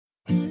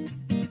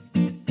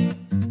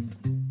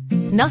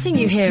Nothing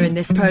you hear in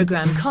this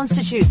program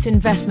constitutes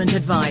investment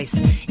advice.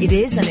 It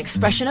is an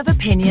expression of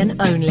opinion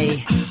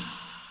only.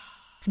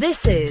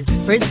 This is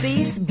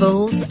Frisbees,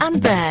 Bulls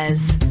and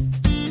Bears.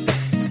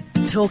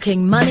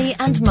 Talking money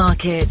and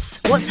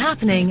markets, what's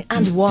happening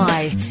and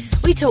why.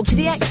 We talk to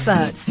the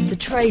experts, the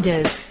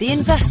traders, the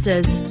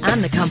investors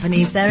and the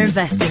companies they're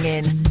investing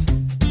in.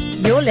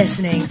 You're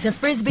listening to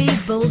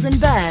Frisbees, Bulls and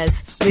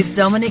Bears with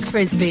Dominic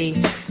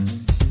Frisby.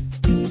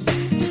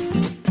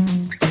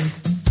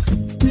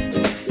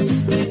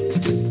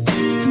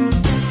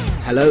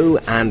 Hello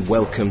and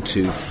welcome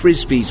to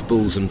Frisbees,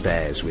 Bulls and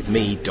Bears with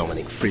me,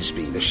 Dominic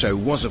Frisby. The show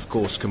was, of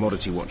course,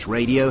 Commodity Watch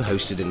Radio,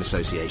 hosted in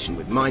association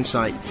with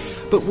Mindsight,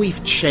 but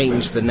we've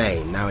changed the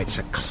name. Now it's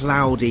a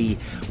cloudy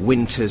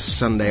winter's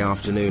Sunday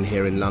afternoon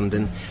here in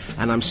London,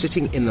 and I'm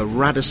sitting in the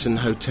Radisson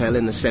Hotel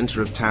in the centre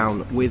of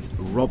town with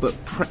Robert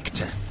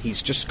Prechter.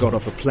 He's just got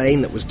off a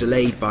plane that was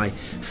delayed by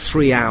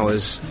 3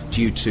 hours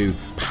due to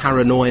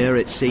paranoia,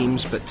 it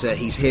seems, but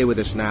he's here with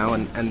us now.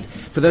 And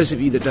for those of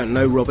you that don't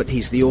know Robert,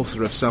 he's the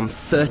author of some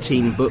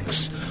 13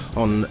 books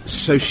on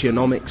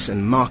socioeconomics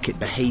and market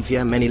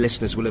behaviour. Many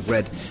listeners will have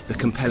read the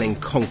compelling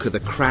Conquer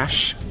the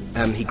Crash.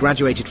 He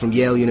graduated from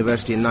Yale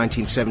University in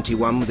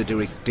 1971 with a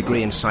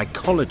degree in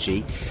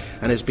psychology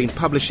and has been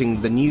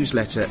publishing the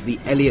newsletter The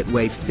Elliott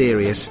Wave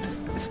Theorist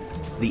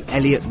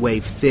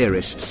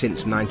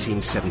since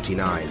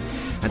 1979,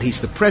 and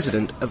he's the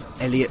president of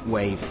Elliott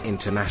Wave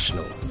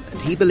International. And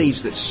he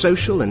believes that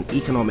social and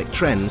economic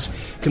trends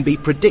can be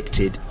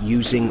predicted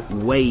using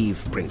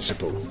wave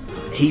principle.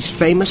 He's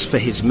famous for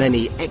his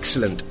many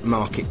excellent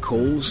market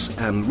calls.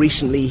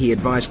 Recently he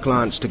advised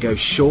clients to go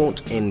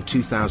short in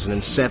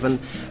 2007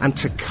 and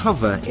to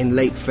cover in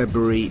late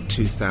February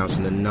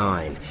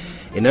 2009.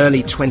 In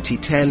early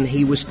 2010,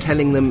 he was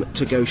telling them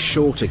to go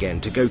short again,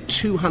 to go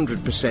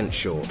 200%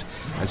 short.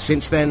 And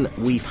since then,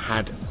 we've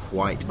had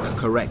quite a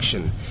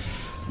correction.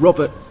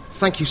 Robert,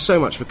 thank you so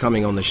much for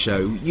coming on the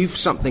show. You've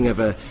something of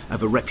a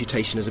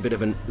reputation as a bit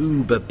of an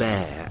uber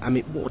bear. I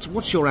mean,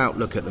 what's your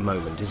outlook at the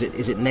moment? Is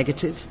it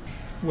negative?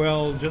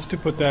 Well, just to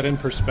put that in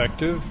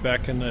perspective,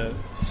 back in the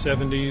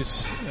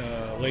 70s,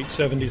 late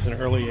 70s and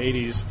early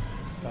 80s,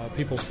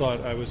 people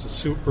thought I was a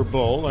super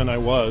bull, and I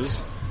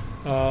was.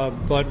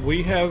 But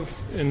we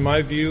have, in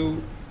my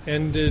view,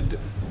 ended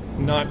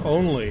not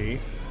only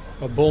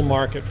a bull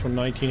market from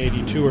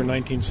 1982 or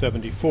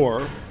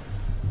 1974,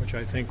 which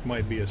I think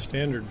might be a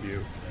standard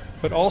view,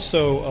 but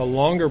also a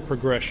longer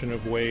progression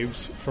of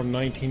waves from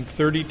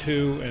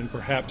 1932 and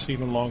perhaps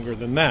even longer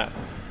than that.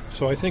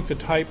 So I think the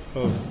type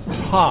of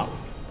top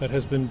that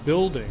has been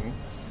building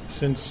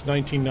since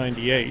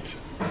 1998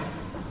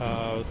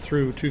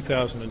 through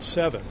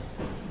 2007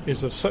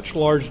 is of such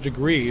large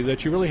degree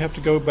that you really have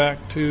to go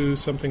back to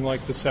something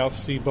like the South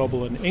Sea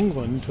bubble in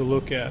England to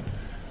look at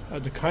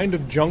the kind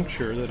of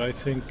juncture that I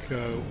think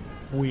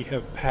we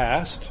have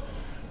passed,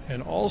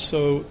 and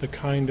also the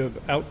kind of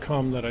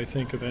outcome that I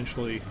think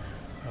eventually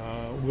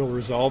will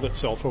resolve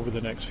itself over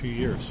the next few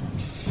years.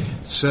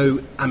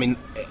 So, I mean,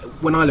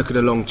 when I look at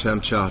a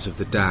long-term chart of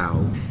the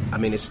Dow, I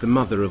mean, it's the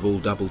mother of all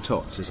double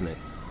tops, isn't it?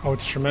 Oh,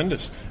 it's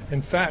tremendous.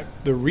 In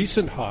fact, the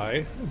recent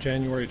high,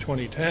 January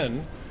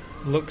 2010,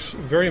 looks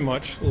very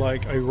much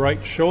like a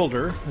right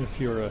shoulder, if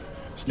you're a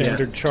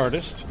standard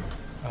chartist,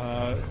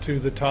 to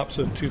the tops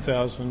of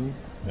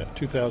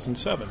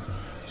 2007.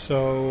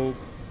 So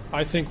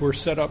I think we're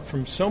set up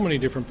from so many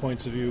different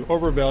points of view: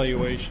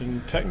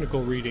 overvaluation,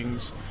 technical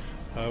readings,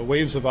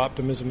 waves of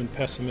optimism and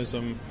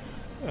pessimism,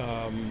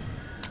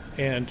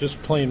 and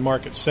just plain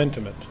market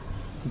sentiment,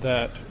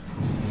 that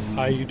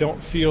I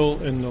don't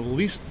feel in the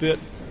least bit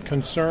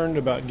concerned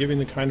about giving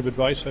the kind of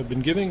advice I've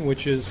been giving,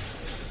 which is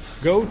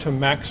go to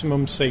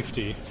maximum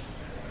safety.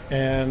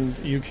 And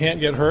you can't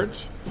get hurt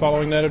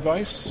following that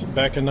advice.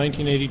 Back in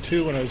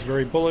 1982, when I was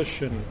very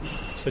bullish and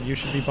said you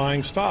should be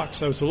buying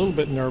stocks, I was a little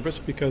bit nervous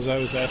because I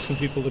was asking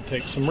people to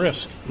take some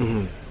risk.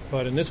 Mm-hmm.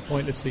 But in this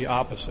point, it's the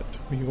opposite.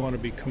 You want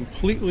to be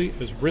completely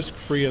as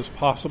risk-free as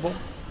possible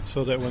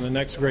so that when the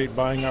next great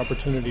buying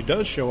opportunity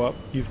does show up,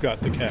 you've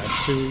got the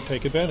cash to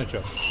take advantage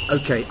of.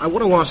 Okay, I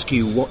want to ask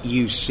you what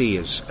you see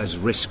as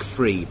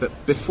risk-free,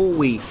 but before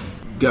we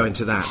go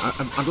into that,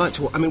 I'd like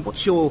to, I mean,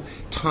 what's your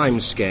time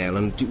scale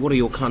and what are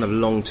your kind of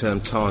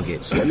long-term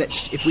targets?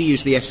 If we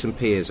use the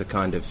S&P as a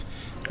kind of,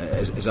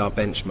 as our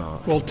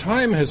benchmark. Well,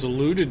 time has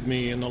eluded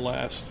me in the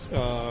last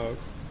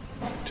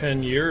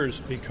 10 years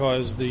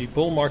because the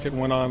bull market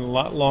went on a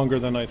lot longer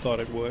than I thought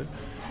it would.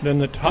 Then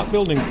the top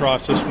building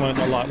process went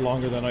a lot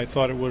longer than I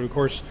thought it would. Of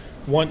course,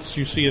 once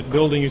you see it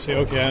building, you say,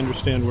 okay, I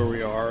understand where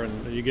we are,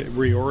 and you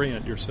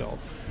reorient yourself.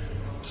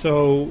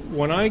 So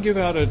when I give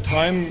out a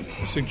time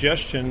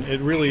suggestion, it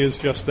really is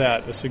just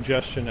that, a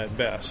suggestion at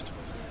best.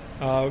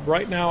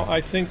 Right now, I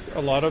think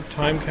a lot of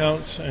time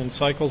counts and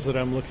cycles that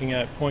I'm looking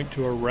at point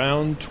to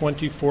around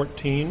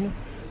 2014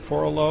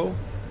 for a low,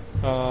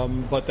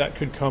 but that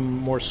could come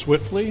more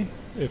swiftly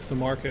if the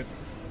market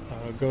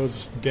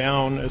goes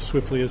down as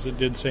swiftly as it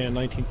did, say, in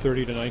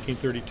 1930 to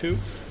 1932.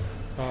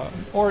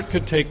 Or it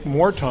could take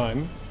more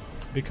time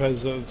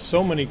because of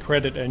so many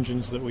credit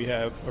engines that we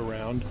have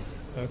around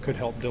could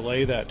help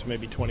delay that to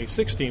maybe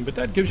 2016. But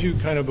that gives you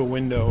kind of a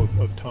window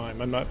of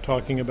time. I'm not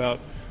talking about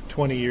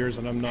 20 years,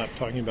 and I'm not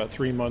talking about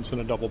 3 months and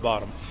a double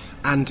bottom.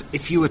 And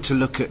if you were to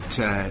look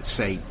at,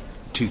 say,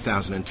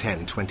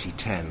 2010,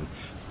 2010,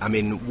 I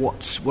mean,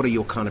 what are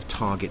your kind of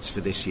targets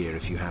for this year,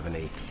 if you have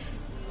any?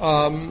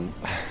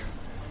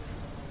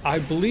 I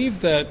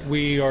believe that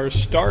we are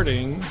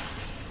starting,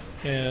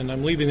 and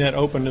I'm leaving that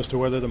open as to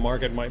whether the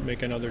market might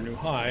make another new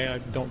high. I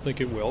don't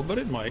think it will, but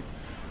it might.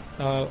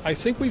 I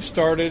think we're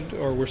starting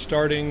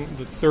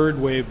the third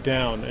wave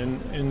down,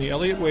 and in the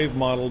Elliott wave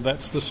model,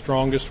 that's the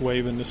strongest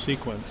wave in the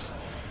sequence.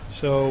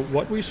 So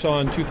what we saw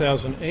in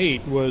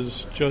 2008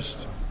 was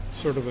just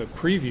sort of a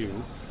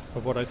preview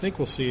of what I think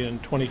we'll see in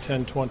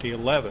 2010,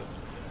 2011.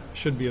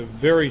 Should be a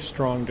very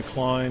strong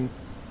decline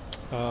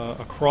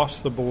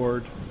across the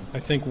board, I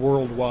think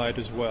worldwide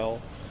as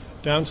well.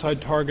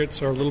 Downside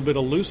targets are a little bit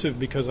elusive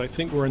because I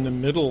think we're in the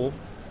middle,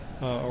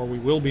 or we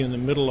will be in the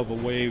middle of a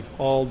wave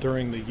all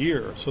during the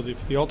year. So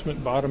if the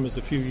ultimate bottom is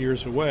a few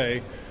years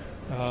away,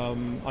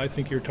 I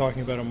think you're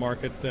talking about a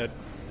market that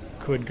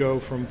could go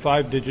from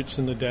 5 digits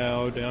in the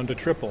Dow down to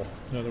triple.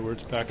 In other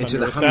words, back into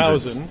under the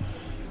 1,000.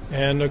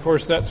 And of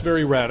course, that's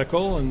very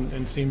radical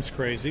and seems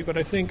crazy. But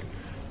I think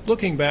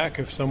looking back,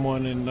 if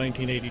someone in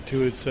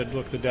 1982 had said,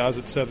 look, the Dow's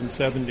at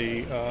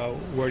 770,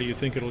 where do you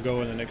think it'll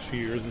go in the next few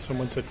years? And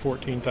someone said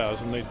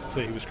 14,000, they'd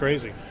say he was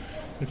crazy.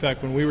 In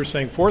fact, when we were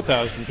saying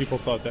 4,000, people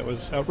thought that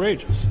was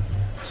outrageous.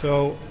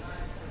 So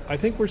I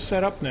think we're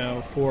set up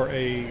now for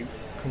a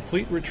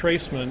complete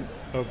retracement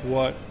of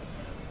what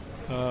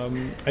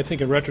I think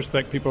in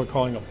retrospect people are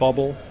calling a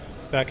bubble.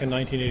 Back in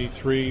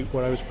 1983,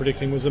 what I was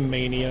predicting was a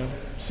mania,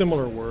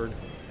 similar word.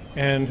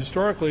 And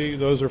historically,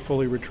 those are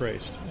fully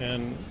retraced.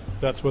 And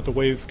that's what the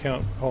wave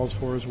count calls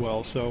for as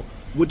well. So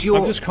I'm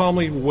just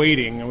calmly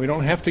waiting. And we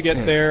don't have to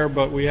get there,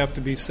 but we have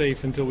to be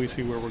safe until we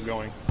see where we're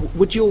going.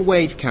 Would your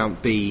wave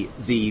count be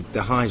the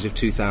highs of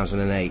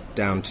 2008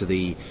 down to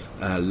the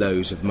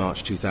lows of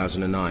March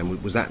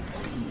 2009? Was that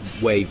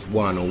wave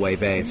 1 or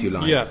wave A, if you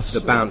like? Yes. The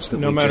bounce that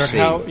we've just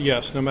seen?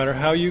 Yes, no matter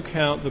how you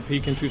count the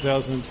peak in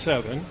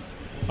 2007,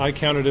 I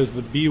count it as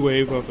the B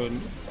wave of an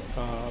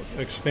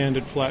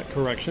expanded flat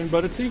correction,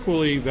 but it's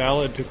equally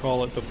valid to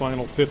call it the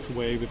final fifth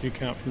wave if you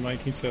count from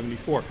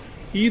 1974.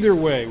 Either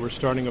way, we're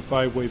starting a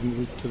 5-wave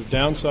move to the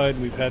downside.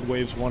 We've had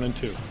waves 1 and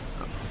 2.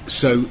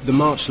 So the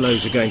March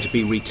lows are going to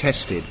be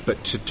retested,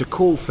 but to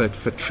call for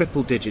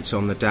triple digits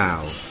on the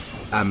Dow,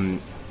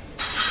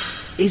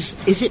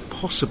 is it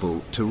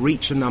possible to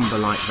reach a number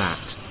like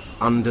that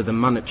under the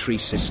monetary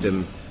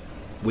system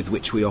with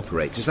which we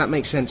operate? Does that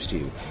make sense to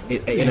you?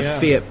 In a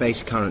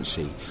fiat-based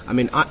currency? I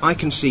mean, I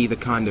can see the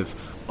kind of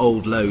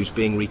old lows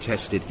being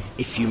retested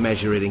if you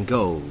measure it in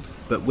gold.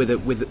 But with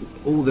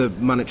all the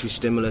monetary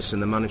stimulus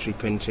and the monetary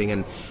printing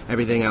and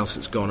everything else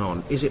that's gone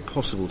on, is it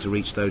possible to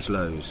reach those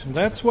lows?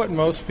 That's what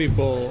most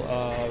people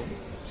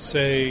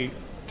say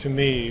to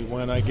me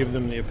when I give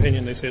them the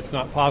opinion. They say it's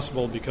not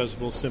possible because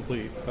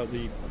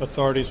the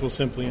authorities will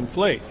simply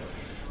inflate.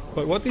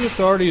 But what the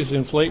authorities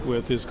inflate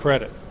with is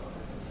credit.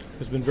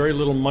 There's been very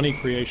little money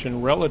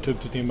creation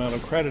relative to the amount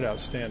of credit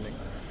outstanding.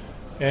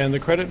 And the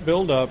credit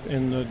buildup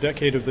in the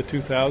decade of the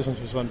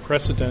 2000s was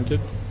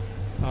unprecedented.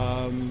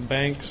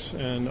 Banks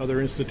and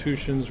other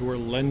institutions were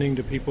lending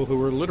to people who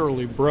were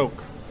literally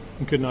broke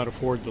and could not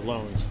afford the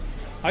loans.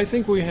 I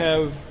think we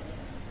have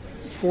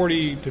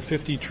 $40 to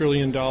 $50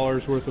 trillion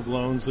worth of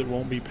loans that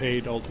won't be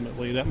paid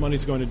ultimately. That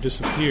money's going to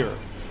disappear.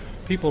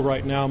 People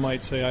right now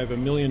might say, I have $1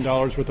 million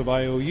worth of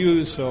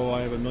IOUs, so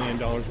I have $1 million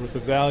worth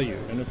of value.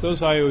 And if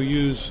those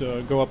IOUs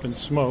go up in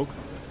smoke,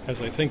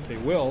 as I think they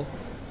will,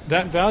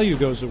 that value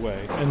goes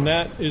away. And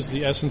that is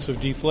the essence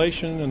of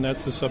deflation, and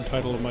that's the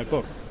subtitle of my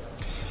book.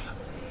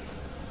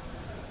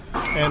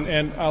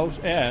 And I'll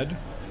add,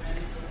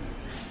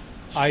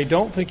 I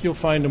don't think you'll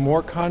find a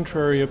more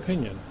contrary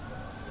opinion.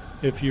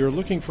 If you're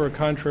looking for a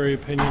contrary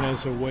opinion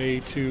as a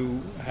way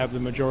to have the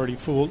majority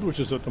fooled, which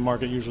is what the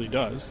market usually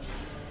does,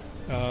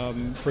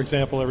 for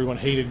example, everyone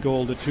hated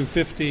gold at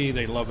 $250,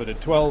 they love it at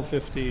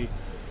 $1250.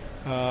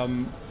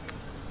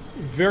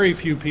 Very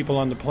few people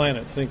on the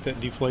planet think that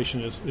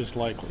deflation is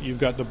likely. You've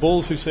got the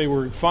bulls who say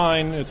we're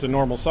fine, it's a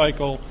normal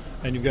cycle,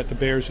 and you've got the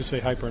bears who say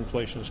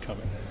hyperinflation is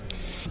coming.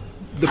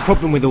 The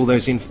problem with all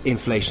those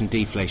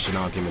inflation-deflation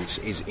arguments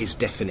is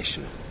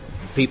definition.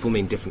 People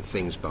mean different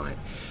things by it.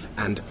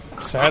 And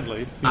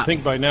sadly, you'd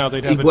think by now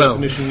they'd have a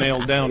definition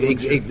nailed down.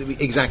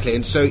 Exactly.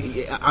 And so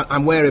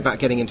I'm wary about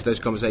getting into those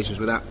conversations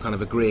without kind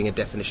of agreeing a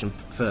definition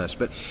first.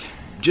 But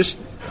just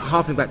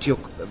harping back to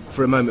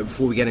for a moment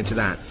before we get into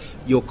that,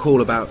 your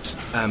call about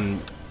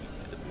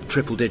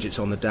triple digits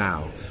on the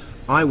Dow,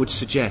 I would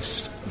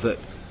suggest that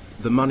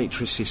the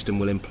monetary system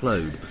will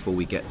implode before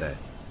we get there.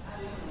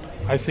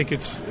 I think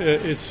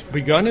it's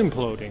begun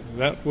imploding.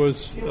 That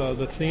was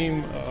the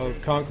theme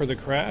of Conquer the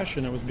Crash,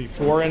 and it was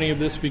before any of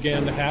this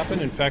began to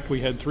happen. In fact,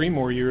 we had 3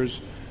 more years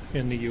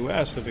in the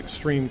U.S. of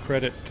extreme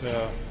credit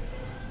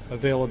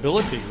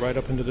availability right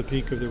up into the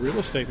peak of the real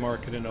estate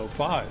market in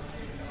 2005.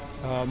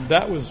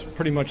 That was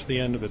pretty much the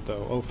end of it,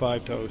 though,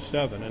 05 to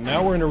 07. And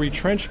now we're in a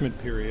retrenchment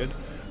period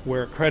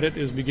where credit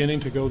is beginning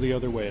to go the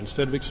other way.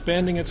 Instead of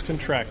expanding, it's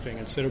contracting.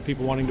 Instead of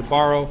people wanting to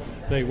borrow,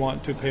 they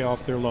want to pay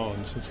off their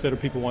loans. Instead of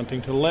people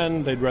wanting to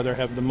lend, they'd rather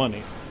have the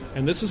money.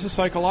 And this is a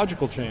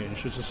psychological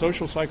change. It's a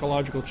social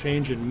psychological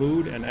change in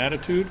mood and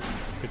attitude.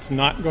 It's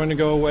not going to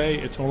go away.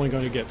 It's only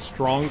going to get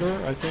stronger,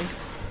 I think,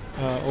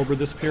 over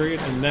this period.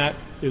 And that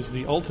is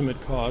the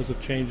ultimate cause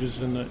of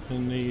changes in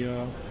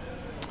the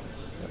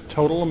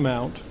total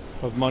amount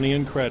of money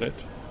and credit,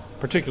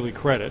 particularly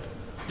credit,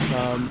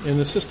 in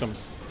the system.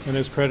 And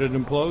as credit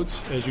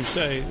implodes, as you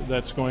say,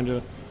 that's going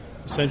to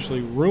essentially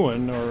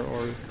ruin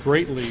or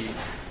greatly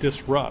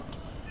disrupt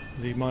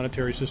the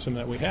monetary system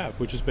that we have,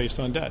 which is based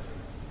on debt.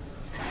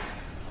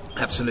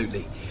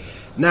 Absolutely.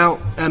 Now,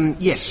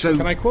 yes, so...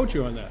 Can I quote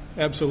you on that?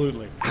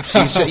 Absolutely.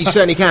 Absolutely, you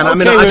certainly can. Okay, I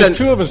mean, I there's don't...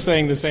 two of us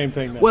saying the same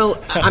thing then.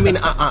 Well, I mean,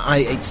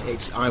 I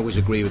always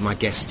agree with my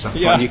guests. I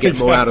find you get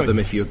more out of them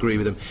if you agree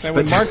with them. And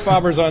when Mark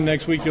Faber's on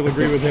next week, you'll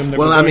agree with him that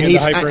we're going into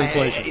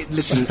hyperinflation.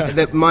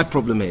 Listen, my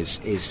problem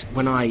is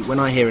when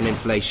I hear an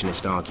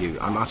inflationist argue,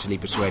 I'm utterly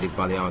persuaded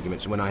by the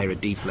arguments. And when I hear a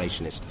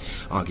deflationist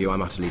argue,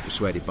 I'm utterly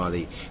persuaded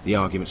by the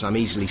arguments. I'm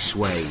easily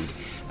swayed.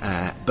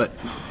 But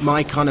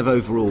my kind of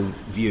overall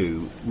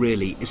view,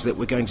 really, is that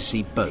we're going to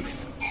see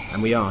both.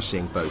 And we are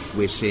seeing both.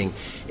 We're seeing,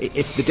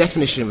 if the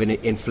definition of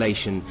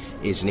inflation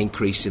is an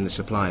increase in the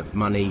supply of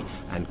money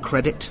and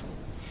credit,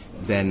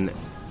 then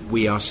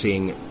we are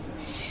seeing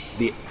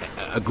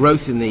a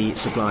growth in the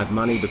supply of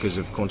money because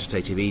of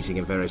quantitative easing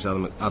and various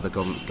other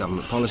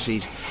government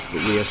policies,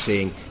 but we are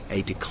seeing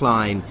a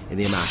decline in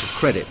the amount of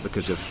credit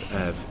because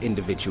of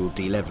individual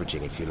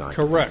deleveraging, if you like.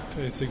 Correct.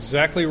 It's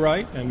exactly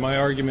right, and my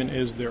argument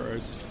is there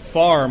is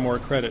far more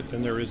credit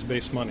than there is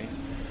base money.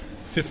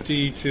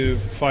 50 to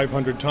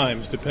 500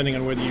 times, depending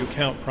on whether you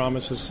count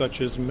promises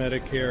such as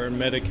Medicare,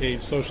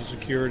 Medicaid, Social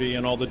Security,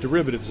 and all the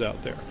derivatives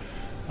out there.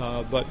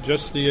 But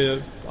just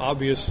the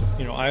obvious,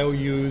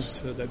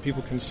 IOUs that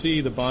people can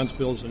see, the bonds,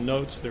 bills, and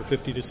notes, they're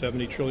 $50 to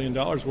 $70 trillion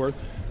worth,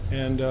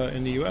 and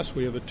in the U.S.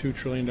 we have a $2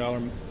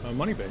 trillion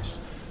money base.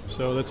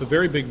 So that's a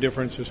very big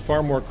difference. There's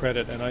far more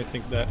credit, and I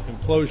think that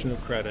implosion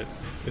of credit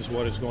is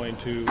what is going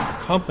to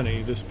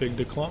accompany this big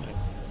decline.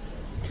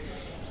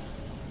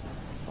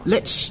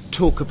 Let's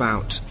talk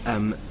about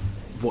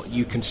what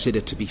you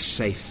consider to be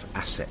safe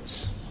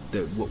assets,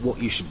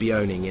 what you should be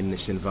owning in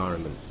this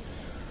environment.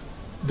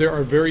 There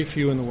are very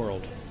few in the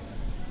world.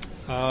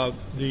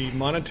 The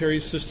monetary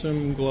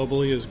system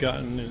globally has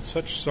gotten in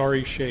such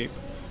sorry shape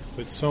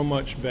with so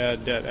much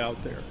bad debt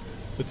out there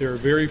that there are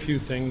very few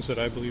things that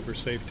I believe are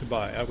safe to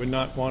buy. I would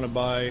not want to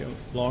buy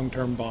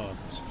long-term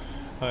bonds.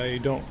 I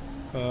don't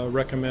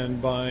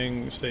recommend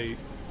buying, say,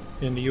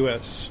 in the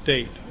U.S.,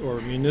 state or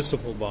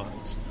municipal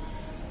bonds.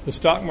 The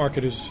stock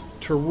market is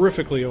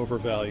terrifically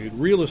overvalued.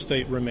 Real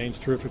estate remains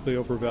terrifically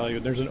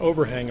overvalued. There's an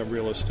overhang of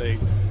real estate,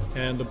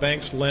 and the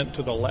banks lent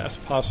to the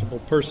last possible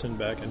person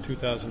back in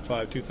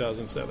 2005,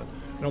 2007.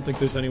 I don't think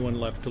there's anyone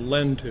left to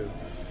lend to.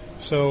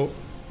 So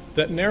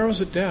that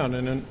narrows it down,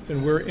 and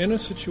we're in a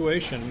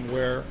situation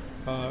where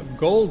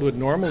gold would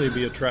normally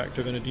be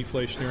attractive in a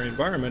deflationary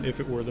environment if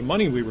it were the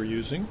money we were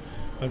using.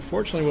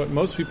 Unfortunately, what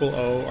most people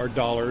owe are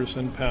dollars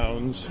and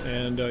pounds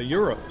and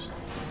euros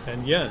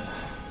and yen.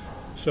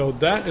 So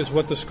that is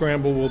what the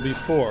scramble will be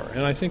for.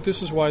 And I think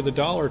this is why the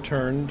dollar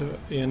turned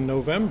in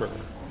November,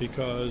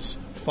 because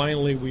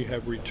finally we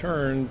have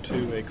returned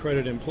to a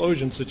credit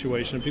implosion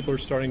situation and people are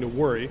starting to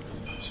worry.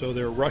 So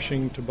they're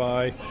rushing to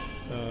buy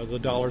the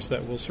dollars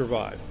that will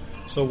survive.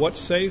 So what's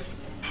safe?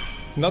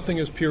 Nothing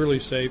is purely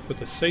safe, but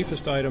the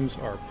safest items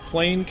are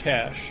plain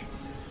cash.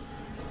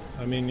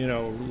 I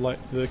mean, like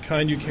the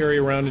kind you carry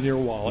around in your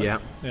wallet. Yeah.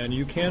 And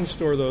you can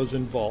store those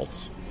in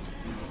vaults.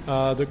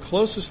 The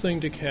closest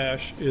thing to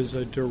cash is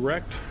a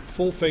direct,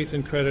 full faith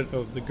and credit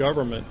of the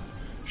government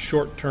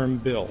short-term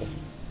bill.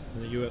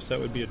 In the U.S., that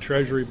would be a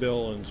treasury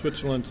bill. In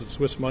Switzerland, it's a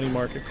Swiss money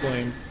market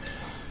claim.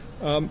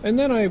 And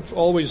then I've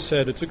always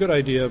said it's a good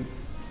idea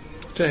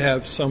to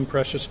have some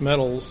precious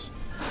metals,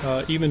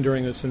 even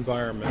during this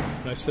environment.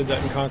 And I said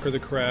that in Conquer the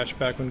Crash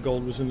back when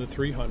gold was in the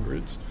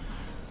 300s.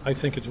 I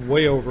think it's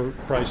way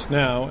overpriced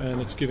now,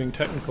 and it's giving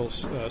technical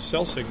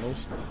sell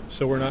signals.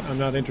 So I'm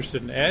not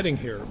interested in adding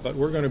here, but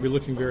we're going to be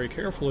looking very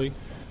carefully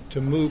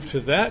to move to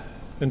that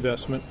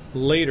investment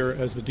later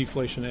as the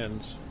deflation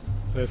ends.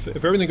 If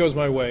everything goes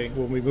my way,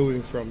 we'll be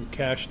moving from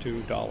cash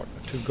to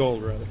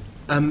gold, rather.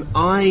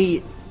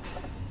 I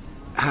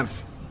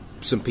have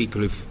some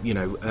people who've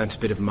earned a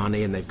bit of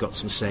money and they've got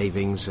some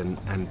savings, and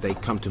they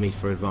come to me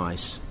for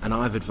advice, and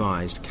I've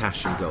advised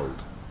cash and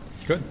gold.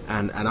 Good.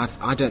 And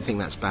I don't think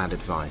that's bad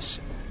advice,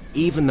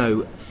 even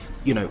though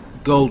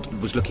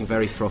gold was looking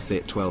very frothy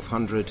at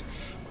 1,200,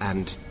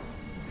 and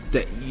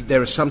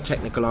there are some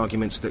technical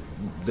arguments that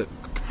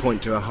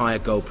point to a higher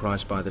gold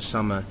price by the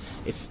summer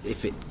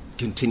if it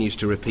continues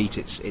to repeat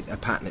a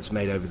pattern it's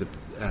made over the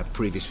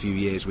previous few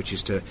years, which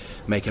is to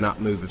make an up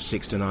move of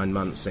 6 to 9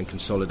 months, then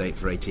consolidate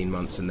for 18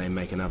 months, and then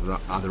make another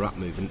up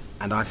move.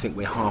 And I think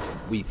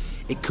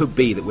it could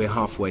be that we're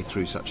halfway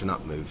through such an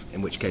up move,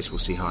 in which case we'll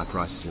see higher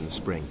prices in the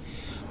spring.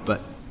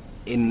 But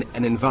in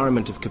an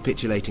environment of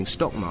capitulating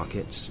stock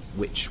markets,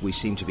 which we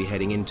seem to be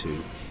heading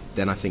into,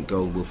 then I think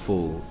gold will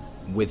fall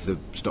with the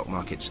stock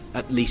markets,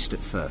 at least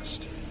at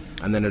first.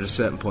 And then at a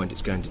certain point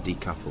it's going to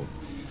decouple.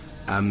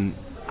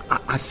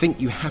 I think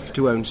you have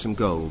to own some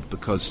gold,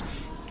 because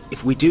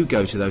if we do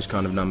go to those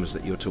kind of numbers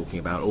that you're talking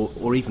about,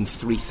 or even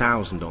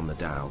 3,000 on the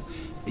Dow,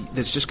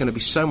 there's just going to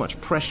be so much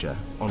pressure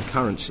on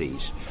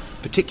currencies,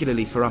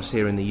 particularly for us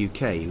here in the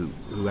UK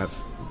who have,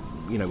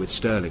 with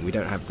sterling, we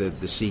don't have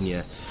the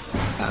senior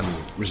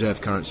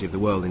reserve currency of the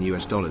world in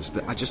US dollars.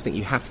 That I just think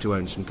you have to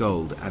own some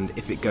gold, and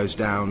if it goes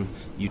down,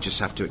 you just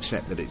have to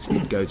accept that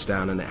it goes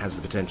down and it has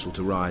the potential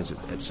to rise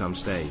at some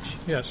stage.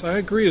 Yes, I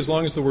agree, as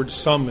long as the word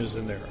 "some" is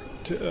in there.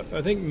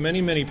 I think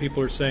many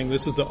people are saying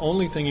this is the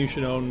only thing you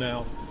should own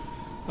now,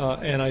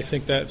 and I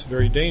think that's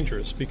very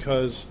dangerous,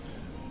 because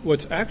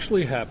what's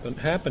actually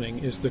happening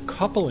is the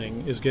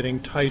coupling is getting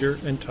tighter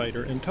and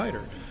tighter and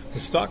tighter. The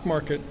stock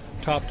market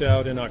topped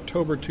out in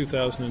October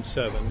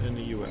 2007 in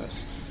the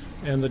U.S.,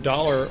 and the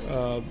dollar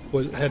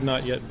had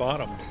not yet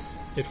bottomed.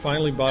 It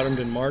finally bottomed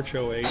in March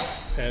 2008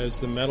 as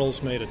the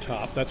metals made a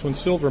top. That's when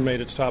silver made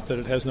its top that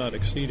it has not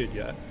exceeded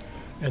yet.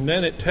 And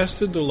then it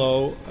tested the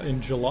low in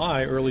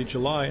July, early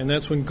July, and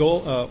that's when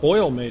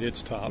oil made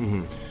its top.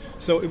 Mm-hmm.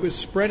 So it was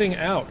spreading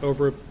out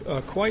over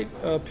quite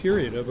a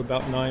period of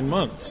about 9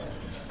 months.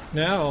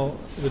 Now,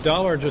 the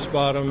dollar just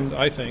bottomed,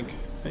 I think,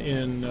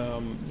 in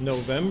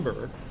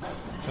November,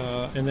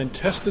 and then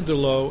tested the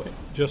low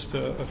just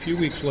a few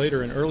weeks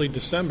later in early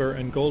December,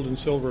 and gold and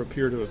silver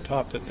appear to have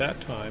topped at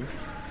that time.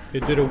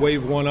 It did a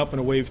wave 1 up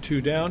and a wave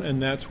 2 down,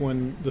 and that's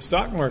when the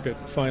stock market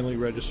finally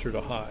registered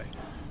a high.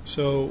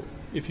 So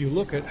if you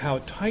look at how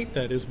tight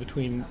that is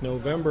between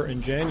November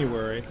and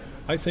January,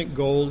 I think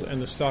gold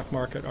and the stock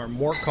market are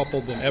more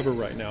coupled than ever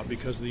right now,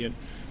 because the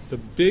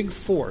big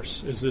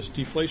force is this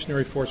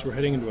deflationary force. We're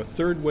heading into a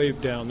third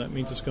wave down. That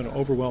means it's going to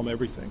overwhelm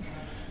everything.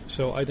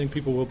 So I think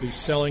people will be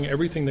selling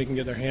everything they can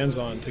get their hands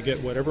on to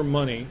get whatever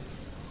money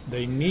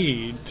they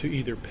need to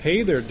either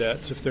pay their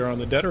debts if they're on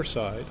the debtor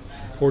side,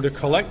 or to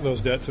collect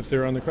those debts if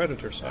they're on the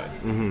creditor side.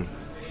 Mm-hmm.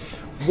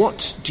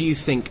 What do you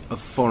think of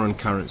foreign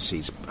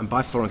currencies? And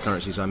by foreign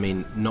currencies, I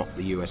mean not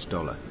the US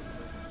dollar.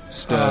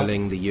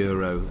 Sterling, the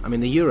euro. I mean,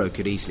 the euro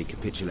could easily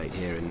capitulate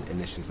here in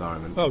this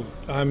environment. Oh,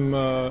 I'm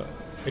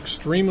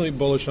extremely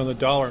bullish on the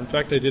dollar. In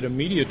fact, I did a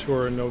media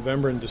tour in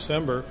November and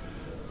December,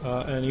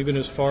 and even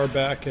as far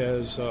back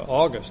as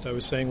August, I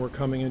was saying we're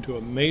coming into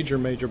a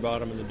major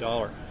bottom in the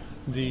dollar.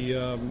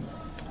 The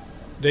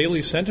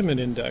daily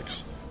sentiment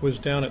index was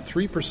down at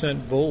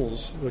 3%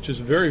 bulls, which is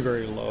very,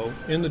 very low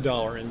in the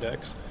dollar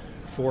index,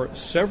 for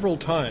several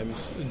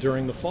times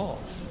during the fall.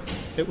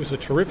 It was a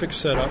terrific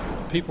setup.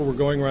 People were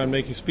going around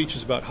making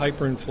speeches about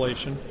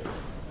hyperinflation.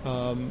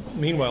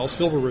 Meanwhile,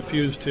 silver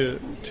refused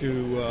to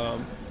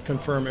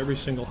confirm every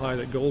single high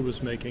that gold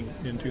was making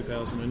in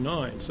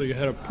 2009. So you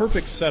had a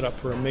perfect setup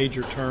for a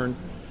major turn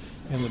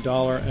in the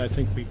dollar, and I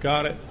think we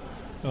got it.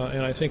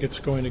 And I think it's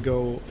going to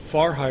go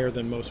far higher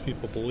than most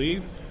people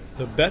believe.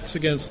 The bets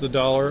against the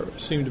dollar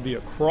seem to be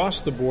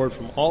across the board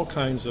from all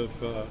kinds of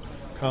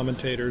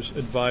commentators,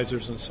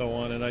 advisors, and so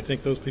on, and I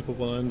think those people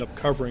will end up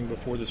covering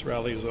before this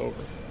rally is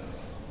over.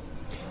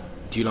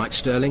 Do you like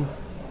sterling?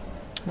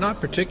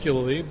 Not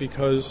particularly,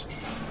 because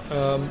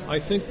I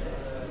think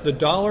the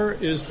dollar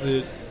is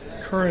the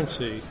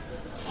currency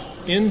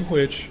in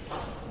which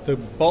the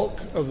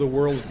bulk of the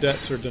world's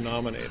debts are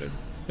denominated.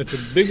 It's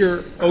a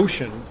bigger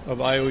ocean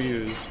of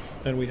IOUs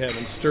than we have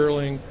in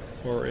sterling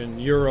or in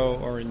euro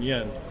or in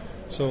yen.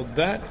 So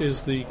that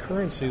is the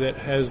currency that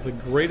has the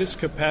greatest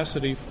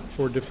capacity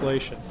for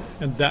deflation,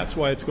 and that's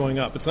why it's going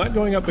up. It's not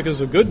going up because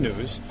of good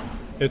news.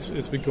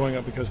 It's been going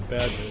up because of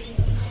bad news.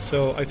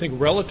 So I think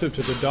relative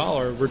to the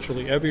dollar,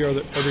 virtually every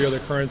other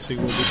currency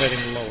will be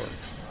heading lower.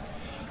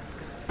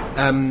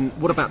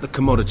 What about the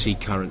commodity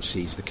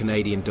currencies, the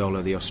Canadian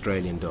dollar, the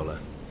Australian dollar?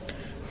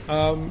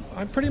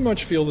 I pretty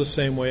much feel the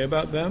same way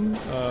about them.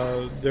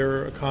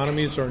 Their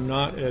economies are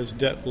not as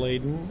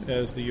debt-laden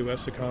as the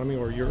U.S. economy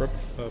or Europe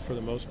for the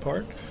most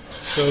part.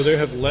 So they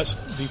have less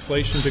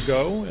deflation to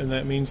go, and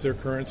that means their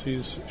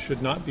currencies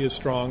should not be as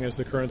strong as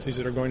the currencies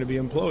that are going to be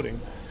imploding,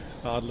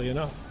 oddly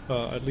enough,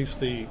 at least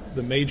the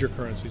major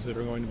currencies that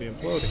are going to be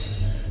imploding.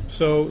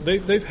 So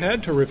they've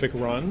had terrific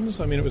runs.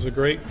 I mean, it was a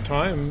great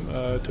time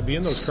to be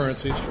in those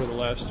currencies for the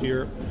last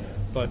year,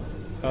 but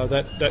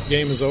that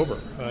game is over.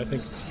 I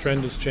think the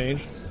trend has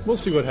changed. We'll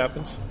see what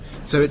happens.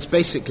 So it's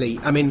basically,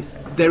 I mean,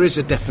 there is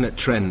a definite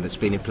trend that's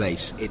been in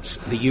place. It's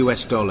the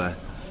US dollar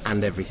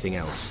and everything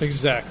else.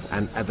 Exactly.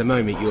 And at the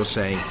moment you're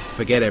saying,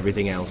 forget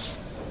everything else,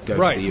 go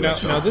for the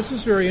US dollar. Now this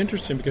is very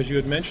interesting, because you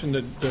had mentioned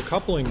the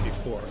coupling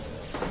before.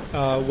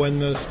 When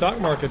the stock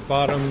market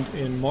bottomed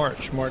in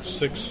March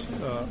 6th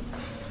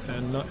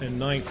and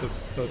 9th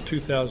of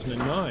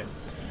 2009,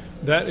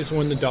 that is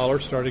when the dollar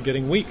started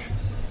getting weak.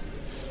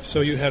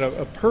 So you had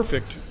a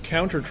perfect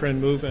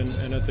counter-trend move,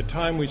 and at the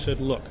time we said,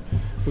 look,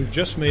 we've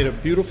just made a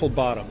beautiful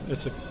bottom.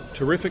 It's a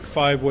terrific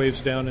 5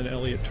 waves down in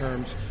Elliott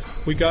terms.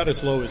 We got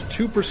as low as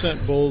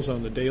 2% bulls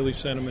on the daily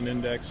sentiment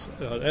index.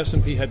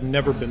 S&P had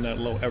never been that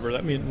low ever.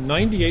 That means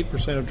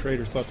 98% of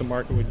traders thought the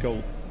market would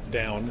go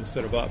down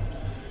instead of up.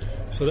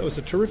 So that was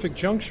a terrific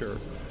juncture.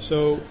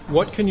 So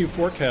what can you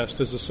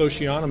forecast as a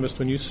socionomist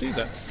when you see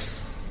that?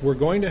 We're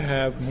going to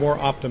have more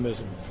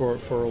optimism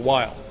for a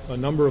while, a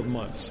number of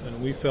months,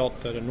 and we felt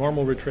that a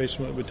normal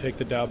retracement would take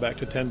the Dow back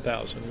to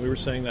 10,000. We were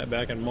saying that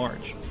back in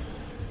March.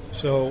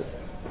 So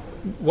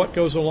what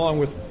goes along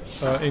with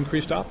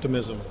increased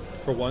optimism?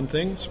 For one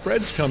thing,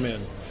 spreads come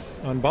in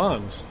on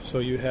bonds. So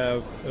you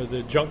have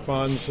the junk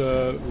bonds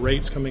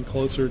rates coming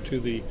closer to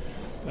the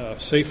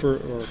safer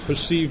or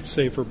perceived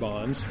safer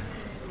bonds,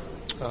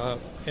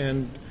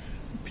 and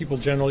people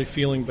generally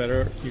feeling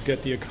better. You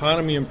get the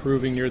economy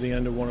improving near the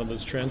end of one of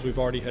those trends. We've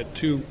already had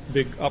 2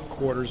 big up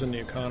quarters in the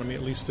economy,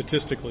 at least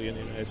statistically in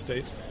the United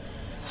States.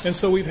 And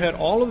so we've had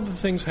all of the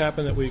things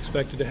happen that we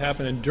expected to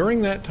happen, and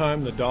during that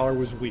time the dollar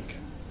was weak.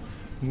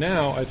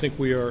 Now I think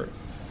we are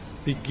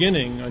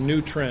beginning a new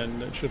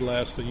trend that should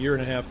last a year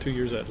and a half, 2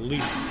 years at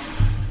least,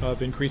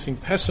 of increasing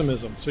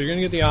pessimism. So you're going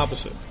to get the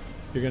opposite.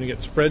 You're going to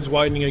get spreads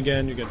widening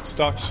again, you get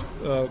stocks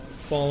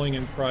falling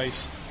in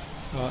price,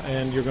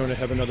 and you're going to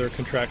have another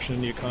contraction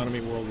in the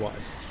economy worldwide.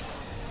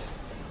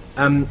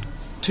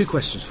 2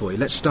 questions for you.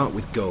 Let's start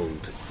with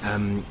gold.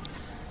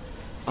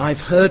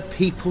 I've heard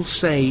people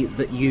say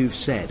that you've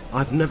said,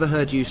 I've never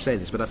heard you say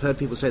this, but I've heard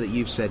people say that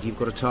you've said you've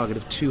got a target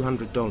of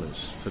 $200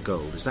 for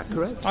gold. Is that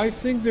correct? I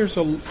think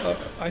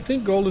I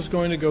think gold is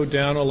going to go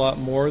down a lot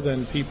more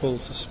than people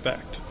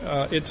suspect.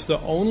 It's the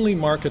only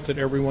market that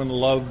everyone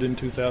loved in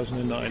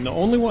 2009, the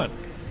only one.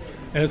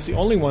 And it's the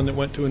only one that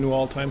went to a new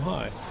all-time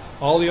high.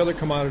 All the other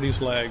commodities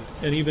lagged,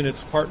 and even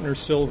its partner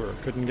silver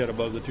couldn't get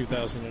above the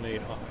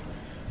 2008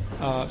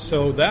 high.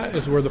 So that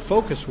is where the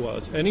focus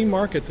was. Any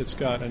market that's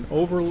got an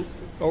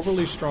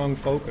overly strong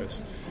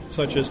focus,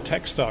 such as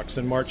tech stocks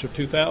in March of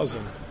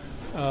 2000,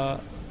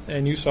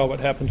 and you saw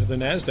what happened to the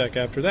NASDAQ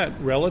after that,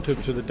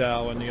 relative to the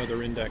Dow and the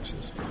other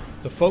indexes.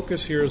 The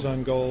focus here is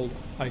on gold.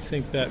 I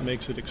think that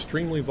makes it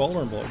extremely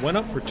vulnerable. It went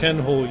up for 10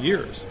 whole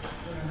years.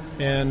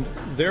 And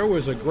there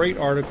was a great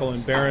article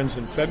in Barron's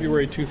in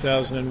February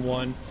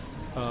 2001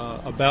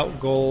 about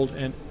gold,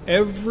 and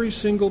every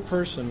single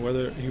person,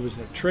 whether he was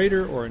a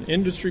trader or an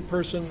industry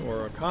person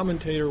or a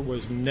commentator,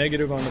 was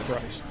negative on the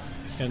price.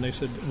 And they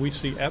said, we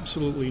see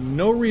absolutely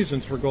no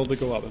reasons for gold to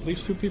go up. At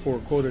least 2 people were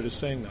quoted as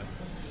saying that.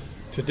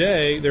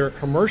 Today, there are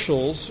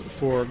commercials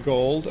for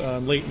gold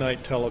on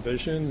late-night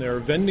television. There are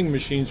vending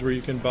machines where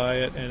you can buy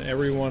it, and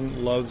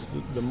everyone loves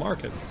the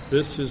market.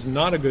 This is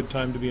not a good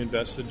time to be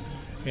invested.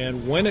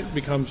 And when it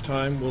becomes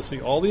time, we'll see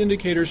all the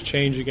indicators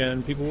change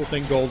again. People will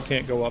think gold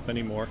can't go up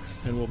anymore,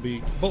 and we'll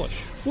be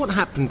bullish. What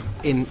happened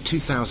in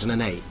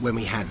 2008 when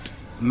we had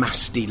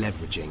mass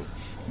deleveraging?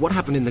 What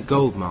happened in the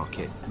gold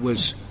market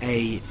was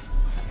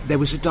there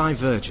was a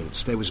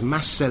divergence. There was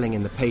mass selling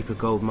in the paper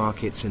gold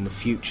markets, in the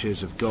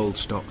futures of gold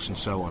stocks and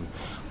so on.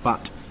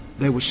 But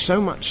there was so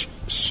much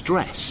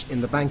stress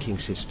in the banking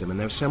system, and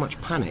there was so much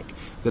panic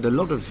that a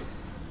lot of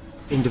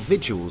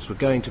individuals were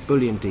going to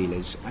bullion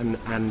dealers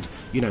and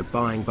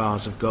buying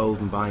bars of gold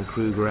and buying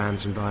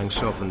Krugerrands and buying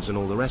sovereigns and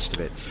all the rest of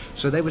it.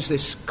 So there was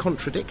this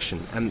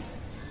contradiction, and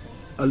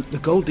the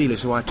gold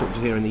dealers who I talked to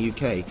here in the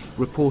UK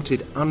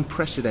reported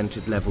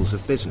unprecedented levels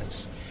of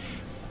business.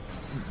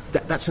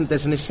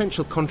 There's an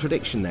essential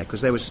contradiction there,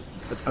 because there was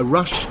a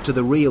rush to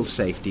the real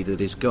safety that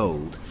is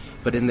gold,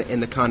 but in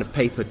the kind of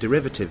paper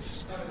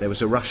derivatives there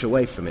was a rush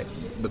away from it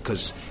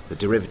because the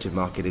derivative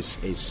market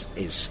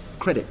is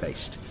credit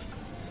based.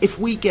 If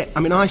we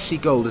I see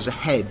gold as a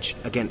hedge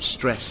against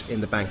stress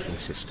in the banking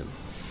system.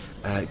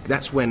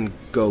 That's when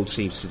gold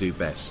seems to do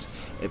best.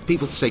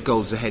 People say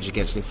gold is a hedge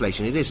against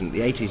inflation. It isn't. The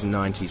 80s and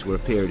 90s were a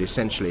period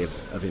essentially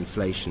of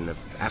inflation, of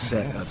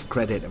asset, of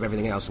credit, of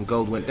everything else, and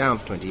gold went down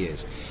for 20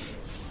 years.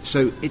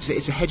 So it's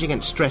a hedge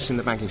against stress in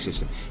the banking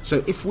system.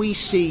 So if we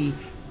see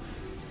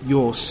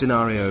your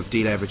scenario of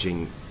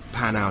deleveraging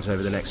pan out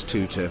over the next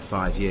 2 to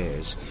 5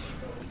 years,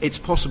 it's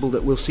possible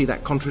that we'll see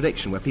that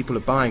contradiction where people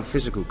are buying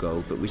physical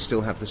gold, but we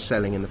still have the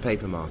selling in the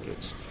paper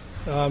markets.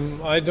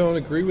 I don't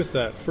agree with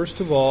that. First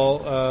of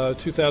all,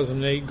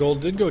 2008,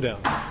 gold did go down.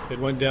 It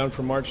went down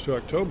from March to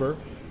October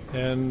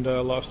and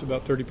lost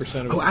about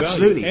 30% of its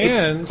absolutely. value.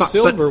 And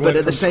silver went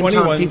at the from same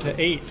 21 time, to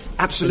 8.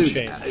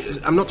 Absolutely.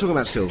 I'm not talking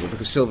about silver,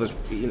 because silver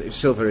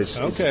is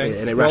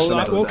an irrational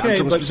metal.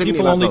 Okay, but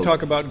people only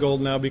talk about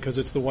gold now because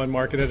it's the one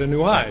market at a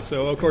new high.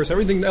 So, of course,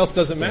 everything else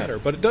doesn't matter,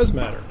 but it does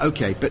matter.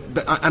 Okay,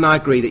 but I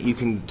agree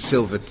that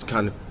silver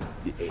kind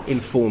of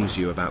informs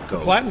you about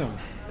gold. Platinum.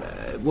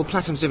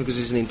 Platinum's different because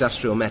it's an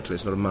industrial metal.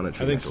 It's not a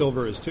monetary metal. I think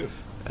silver is too.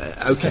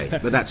 Okay,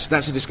 but that's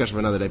a discussion for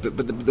another day.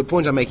 But the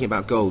point I'm making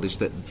about gold is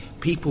that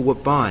people were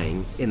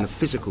buying in the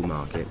physical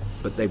market,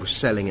 but they were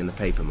selling in the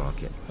paper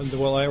market.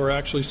 Well, they were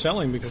actually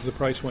selling because the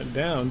price went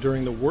down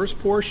during the worst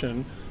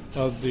portion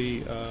of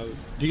the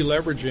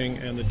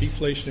deleveraging and the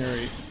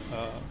deflationary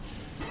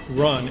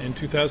run in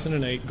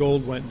 2008,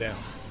 gold went down.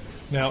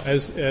 Now,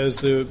 as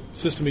the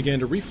system began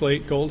to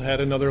reflate, gold had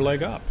another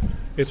leg up.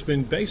 It's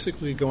been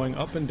basically going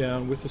up and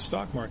down with the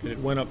stock market. It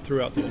went up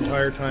throughout the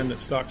entire time that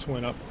stocks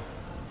went up.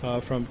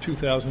 From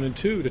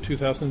 2002 to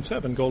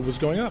 2007, gold was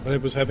going up, and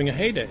it was having a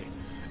heyday.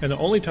 And the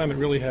only time it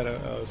really had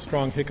a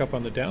strong hiccup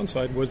on the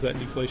downside was that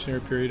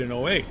deflationary period in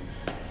 08.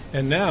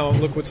 And now,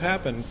 look what's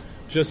happened.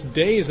 Just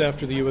days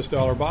after the U.S.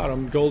 dollar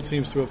bottom, gold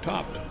seems to have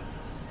topped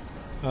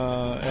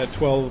at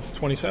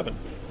 12.27.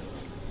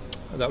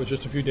 That was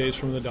just a few days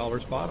from the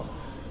dollar's bottom.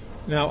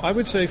 Now, I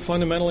would say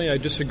fundamentally I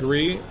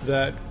disagree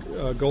that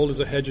gold is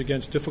a hedge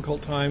against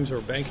difficult times or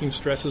banking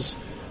stresses.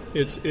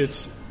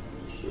 It's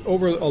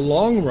over a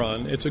long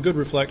run, it's a good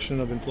reflection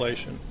of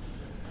inflation.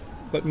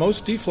 But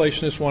most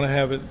deflationists want to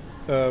have it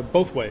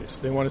both ways.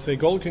 They want to say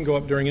gold can go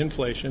up during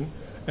inflation,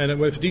 and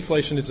if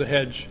deflation, it's a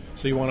hedge,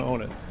 so you want to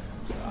own it.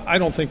 I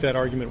don't think that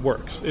argument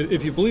works.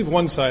 If you believe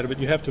one side of it,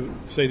 you have to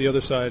say the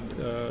other side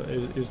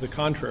is the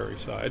contrary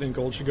side, and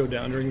gold should go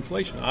down during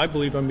inflation. I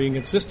believe I'm being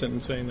consistent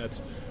in saying that's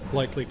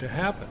likely to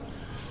happen.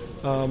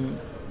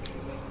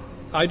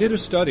 I did a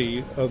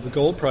study of the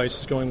gold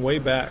prices going way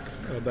back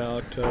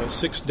about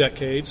 6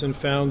 decades and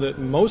found that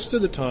most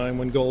of the time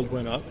when gold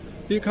went up,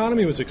 the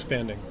economy was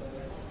expanding.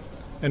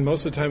 And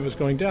most of the time it was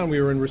going down, we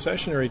were in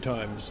recessionary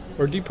times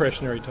or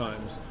depressionary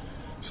times.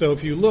 So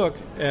if you look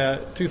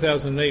at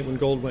 2008 when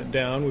gold went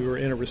down, we were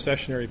in a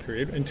recessionary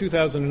period. In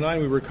 2009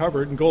 we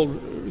recovered and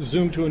gold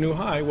zoomed to a new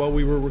high while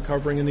we were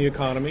recovering in the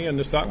economy and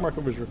the stock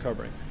market was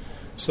recovering.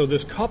 So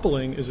this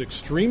coupling is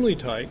extremely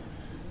tight.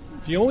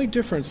 The only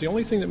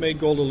thing that made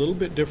gold a little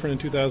bit different in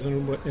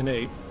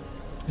 2008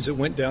 is it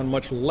went down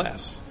much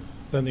less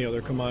than the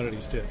other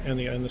commodities did and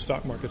the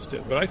stock markets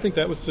did. But I think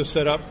that was to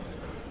set up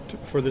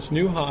for this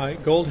new high.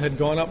 Gold had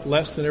gone up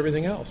less than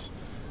everything else.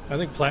 I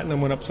think platinum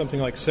went up something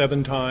like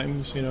 7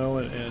 times, and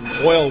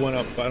oil went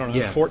up,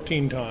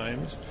 14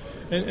 times.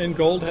 And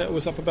gold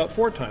was up about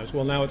 4 times.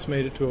 Well, now it's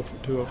made it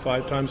to a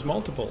 5 times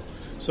multiple.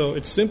 So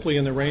it's simply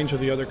in the range of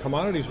the other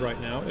commodities right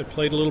now. It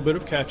played a little bit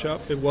of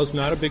catch-up. It was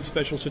not a big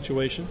special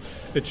situation.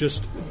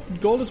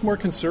 Gold is more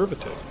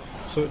conservative.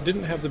 So it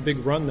didn't have the big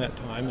run that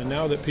time. And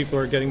now that people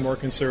are getting more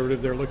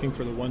conservative, they're looking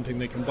for the one thing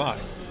they can buy.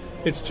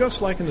 It's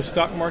just like in the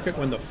stock market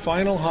when the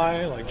final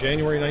high, like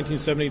January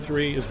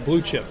 1973, is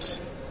blue chips.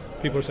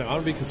 People are saying, I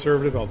want to be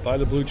conservative, I'll buy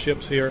the blue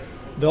chips here.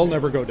 They'll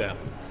never go down.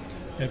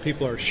 And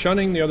people are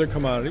shunning the other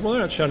commodity. Well,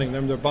 they're not shunning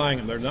them, they're buying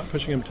them. They're not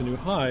pushing them to new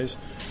highs,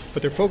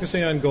 but they're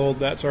focusing on gold.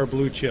 That's our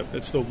blue chip.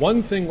 It's the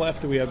one thing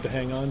left that we have to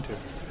hang on to.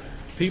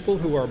 People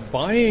who are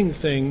buying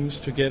things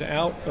to get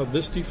out of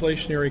this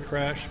deflationary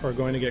crash are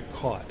going to get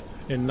caught.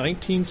 In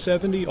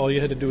 1970, all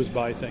you had to do was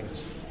buy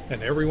things.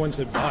 And everyone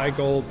said, buy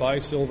gold, buy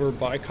silver,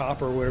 buy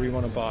copper, whatever you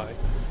want to buy.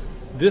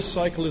 This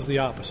cycle is the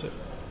opposite.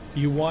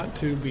 You want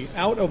to be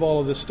out of all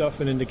of this stuff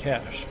and into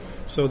cash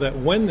so that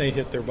when they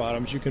hit their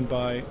bottoms, you can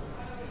buy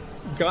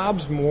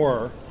gobs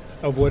more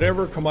of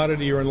whatever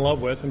commodity you're in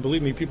love with, and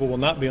believe me, people will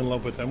not be in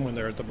love with them when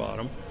they're at the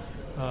bottom,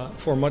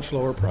 for much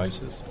lower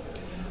prices.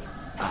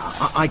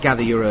 I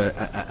gather you're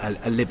a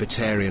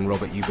libertarian,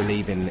 Robert. You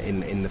believe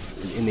in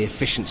the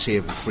efficiency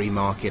of the free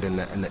market and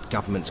that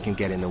governments can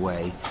get in the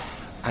way.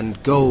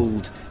 And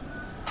gold,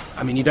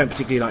 I mean, you don't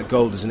particularly like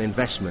gold as an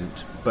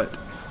investment, but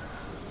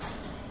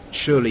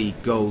surely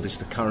gold is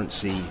the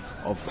currency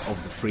of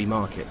the free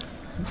market.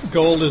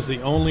 Gold is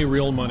the only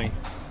real money.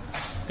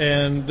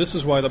 And this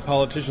is why the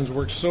politicians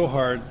work so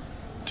hard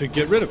to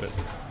get rid of it,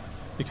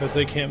 because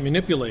they can't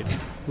manipulate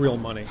real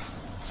money.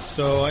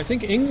 So I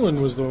think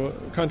England was the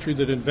country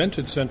that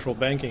invented central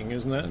banking,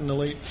 isn't that, in the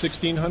late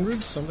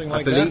 1600s, something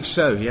like that? I believe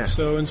so, yes.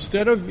 So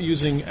instead of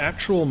using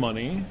actual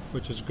money,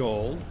 which is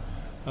gold,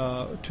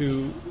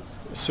 to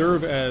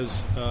serve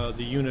as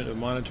the unit of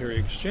monetary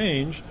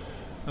exchange,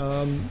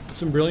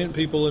 some brilliant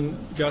people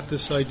got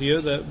this idea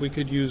that we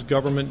could use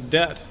government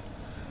debt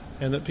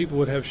and that people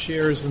would have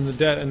shares in the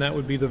debt, and that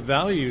would be the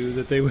value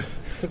that they would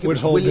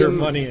hold their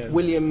money in.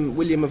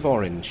 William of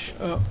Orange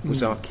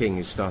was our king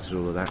who started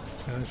all of that.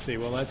 I see.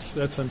 Well,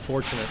 that's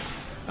unfortunate.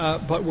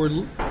 But we're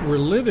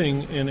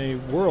living in a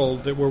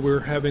world where we're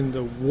having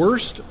the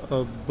worst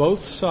of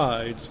both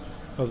sides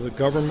of the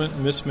government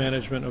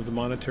mismanagement of the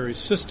monetary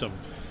system.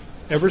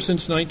 Ever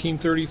since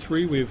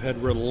 1933, we've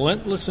had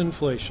relentless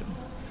inflation,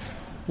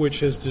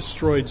 which has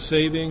destroyed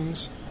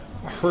savings,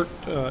 hurt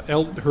the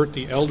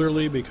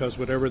elderly because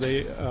whatever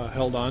they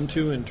held on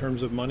to in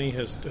terms of money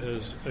has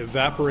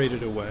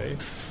evaporated away.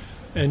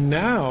 And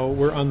now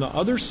we're on the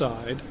other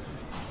side,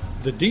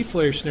 the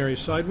deflationary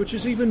side, which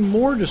is even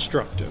more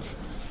destructive.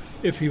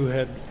 If you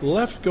had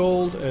left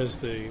gold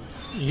as the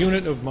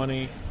unit of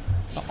money,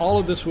 all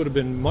of this would have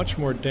been much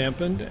more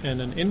dampened,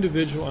 and an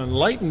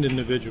enlightened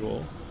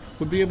individual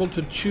would be able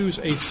to choose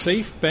a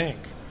safe bank.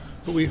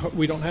 But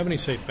we don't have any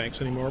safe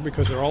banks anymore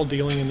because they're all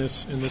dealing in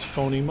this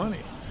phony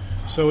money.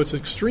 So it's an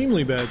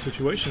extremely bad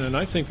situation, and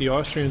I think the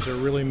Austrians are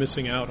really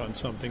missing out on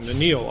something, the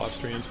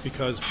neo-Austrians,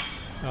 because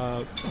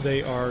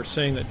they are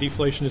saying that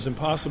deflation is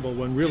impossible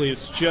when really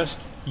it's just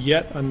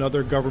yet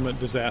another government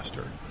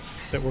disaster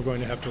that we're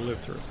going to have to live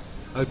through.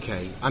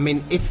 Okay. I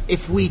mean,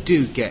 if we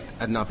do get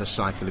another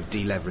cycle of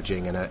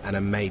deleveraging and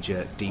a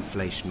major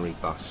deflationary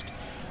bust,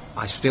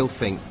 I still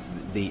think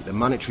the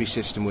monetary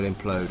system will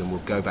implode and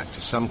we'll go back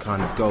to some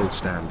kind of gold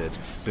standard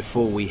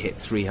before we hit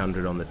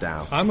 300 on the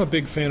Dow. I'm a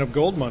big fan of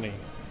gold money.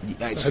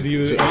 Have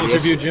you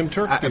interviewed Jim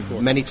Turk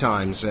before? Many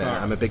times.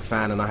 I'm a big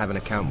fan and I have an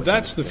account with him.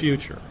 That's the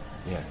future.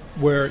 Yeah.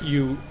 Where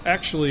you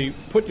actually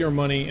put your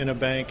money in a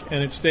bank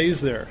and it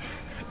stays there.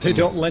 They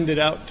don't lend it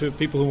out to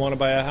people who want to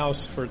buy a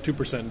house for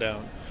 2%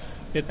 down.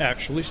 It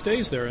actually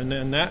stays there, and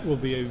then that will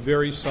be a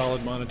very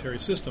solid monetary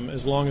system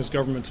as long as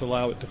governments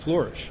allow it to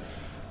flourish.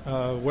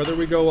 Whether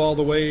we go all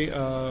the way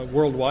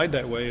worldwide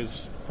that way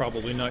is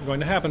probably not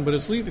going to happen, but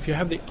if you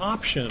have the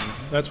option,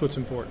 that's what's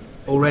important.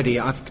 Already,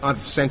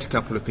 I've sent a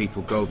couple of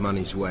people gold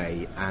money's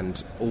way,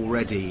 and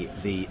already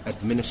the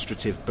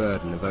administrative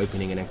burden of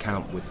opening an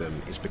account with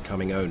them is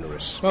becoming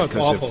onerous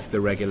because of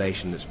the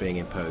regulation that's being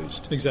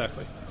imposed.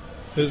 Exactly.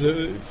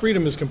 The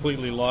freedom is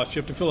completely lost.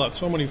 You have to fill out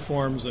so many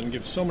forms and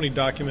give so many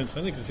documents.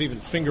 I think it's even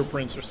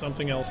fingerprints or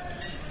something else,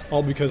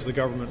 all because the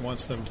government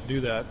wants them to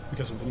do that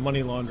because of the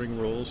money laundering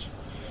rules.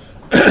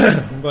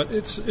 But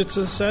it's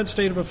a sad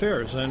state of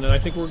affairs, and I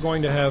think we're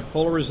going to have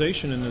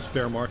polarization in this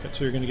bear market.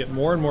 So you're going to get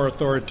more and more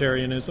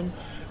authoritarianism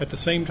at the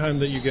same time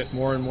that you get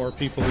more and more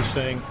people who are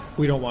saying,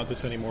 we don't want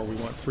this anymore, we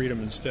want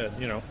freedom instead.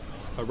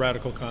 A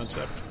radical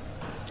concept.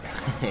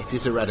 It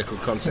is a radical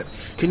concept.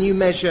 Can you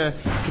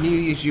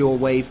use your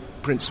wave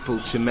principle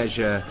to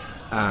measure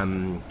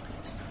I'm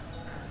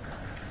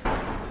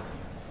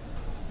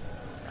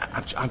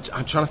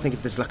trying to think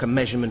if there's like a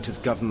measurement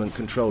of government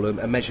control,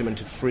 a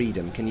measurement of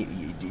freedom. Can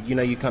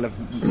you kind of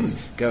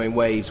go in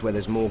waves where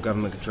there's more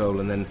government control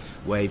and then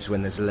waves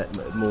when there's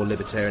more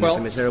libertarianism?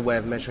 Well, is there a way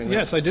of measuring that?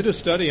 Yes, I did a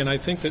study, and I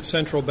think that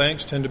central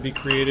banks tend to be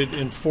created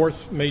in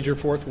major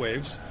fourth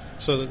waves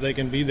so that they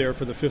can be there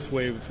for the fifth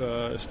wave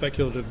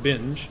speculative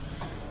binge,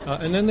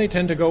 and then they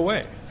tend to go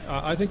away.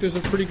 I think there's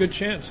a pretty good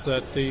chance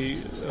that the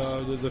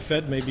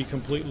Fed may be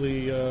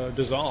completely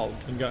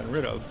dissolved and gotten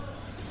rid of.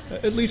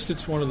 At least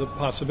it's one of the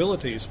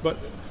possibilities. But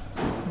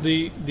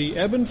the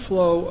ebb and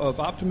flow of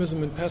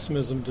optimism and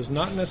pessimism does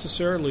not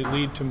necessarily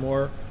lead to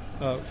more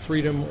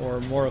freedom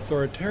or more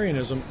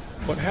authoritarianism.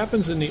 What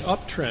happens in the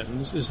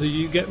uptrends is that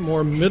you get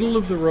more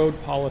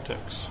middle-of-the-road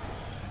politics.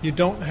 You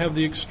don't have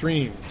the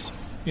extremes.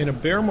 In a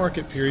bear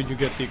market period, you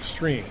get the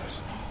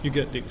extremes. You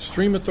get the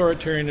extreme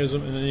authoritarianism,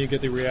 and then you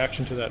get the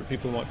reaction to that.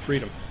 People want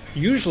freedom.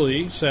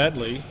 Usually,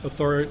 sadly,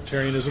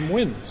 authoritarianism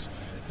wins.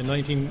 In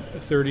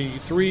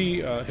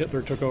 1933,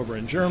 Hitler took over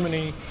in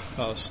Germany.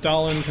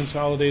 Stalin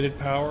consolidated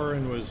power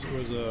and was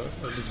a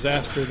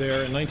disaster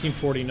there. In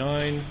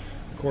 1949,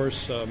 of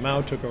course,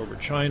 Mao took over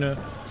China.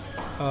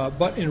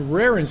 But in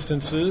rare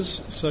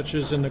instances, such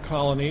as in the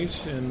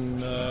colonies in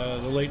the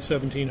late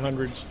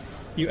 1700s,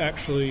 you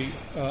actually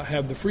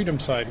have the freedom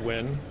side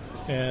win,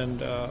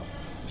 and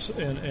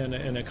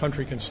a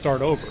country can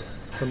start over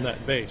from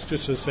that base,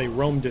 just as, say,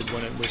 Rome did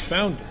when it was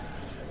founded.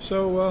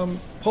 So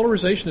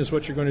polarization is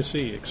what you're going to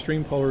see,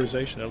 extreme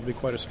polarization. It'll be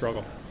quite a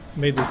struggle.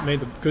 May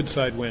the good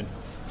side win.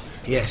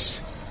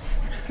 Yes.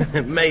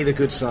 May the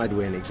good side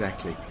win,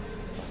 exactly.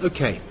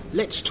 Okay,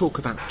 let's talk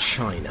about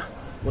China.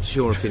 What's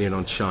your opinion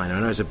on China?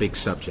 I know it's a big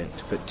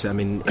subject, but, I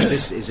mean,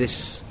 is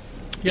this...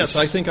 Yes,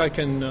 I think I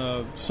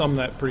can sum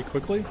that pretty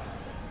quickly.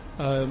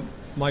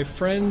 My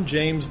friend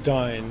James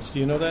Dines, do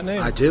you know that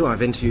name? I do.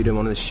 I've interviewed him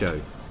on this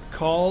show.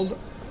 Called...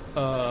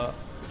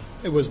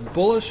 it was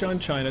bullish on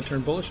China,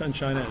 turned bullish on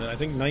China in, I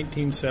think,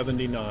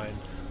 1979,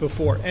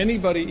 before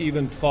anybody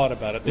even thought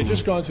about it. They'd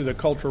just gone through the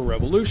Cultural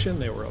Revolution.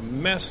 They were a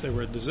mess. They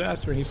were a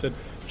disaster. And he said,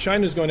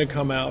 China's going to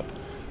come out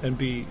and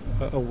be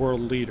a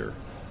world leader.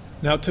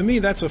 Now, to me,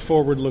 that's a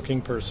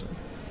forward-looking person.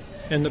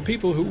 And the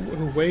people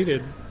who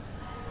waited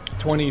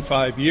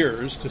 25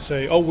 years to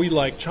say, oh, we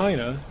like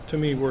China, to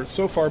me, were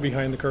so far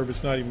behind the curve,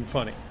 it's not even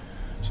funny.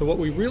 So what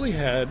we really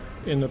had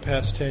in the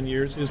past 10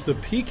 years is the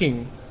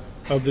peaking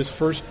of this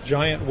first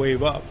giant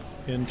wave up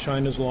in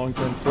China's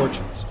long-term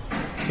fortunes.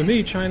 To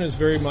me, China is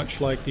very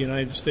much like the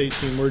United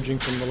States emerging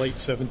from the late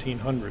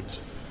 1700s.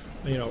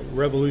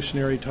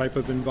 Revolutionary type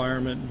of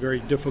environment, very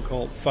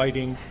difficult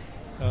fighting.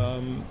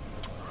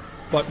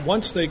 But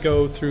once they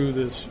go through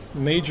this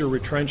major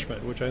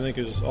retrenchment, which I think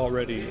is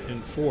already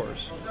in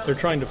force, they're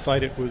trying to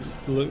fight it with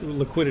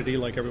liquidity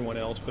like everyone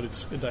else, but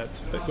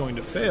that's going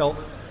to fail.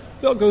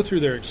 They'll go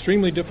through their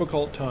extremely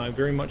difficult time,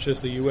 very much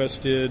as the U.S.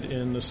 did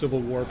in the Civil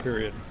War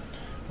period.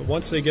 But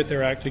once they get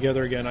their act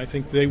together again, I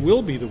think they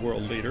will be the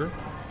world leader.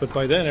 But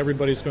by then,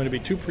 everybody's going to be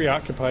too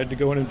preoccupied to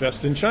go and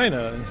invest in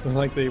China,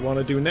 like they want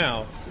to do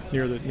now,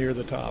 near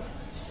the top.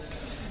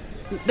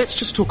 Let's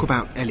just talk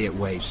about Elliott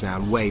waves now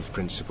and wave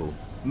principle.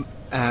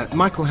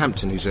 Michael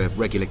Hampton, who's a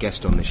regular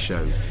guest on this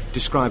show,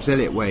 describes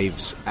Elliott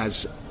waves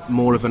as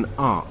more of an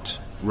art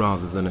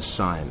rather than a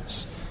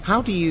science.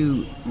 How do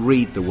you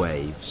read the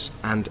waves,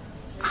 and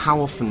how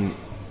often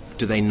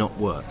do they not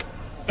work?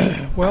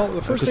 Well,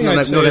 the first thing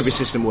I'd say not every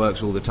system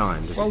works all the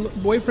time, does it? Well,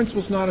 wave principle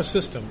is not a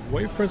system.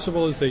 Wave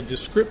principle is a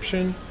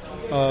description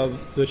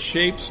of the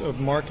shapes of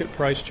market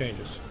price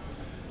changes.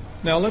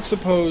 Now, let's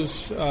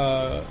suppose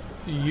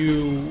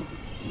you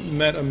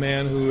met a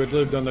man who had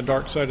lived on the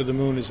dark side of the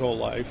moon his whole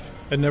life,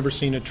 had never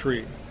seen a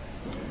tree.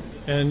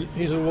 And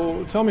he said,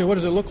 well, tell me, what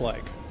does it look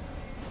like?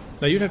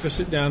 Now, you'd have to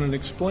sit down and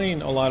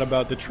explain a lot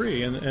about the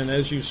tree. And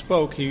as you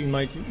spoke, he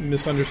might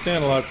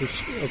misunderstand a lot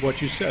of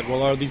what you said.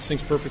 Well, are these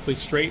things perfectly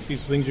straight,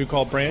 these things you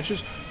call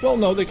branches? Well,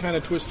 no, they kind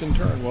of twist and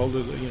turn. Well,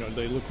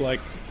 they look like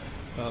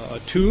a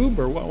tube,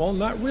 or well,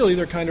 not really.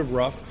 They're kind of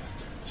rough.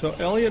 So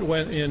Elliott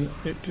went in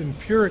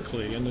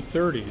empirically in the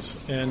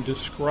 30s and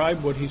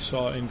described what he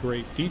saw in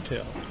great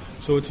detail.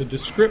 So it's a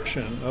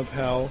description of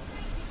how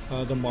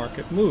the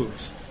market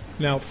moves.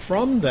 Now,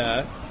 from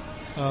that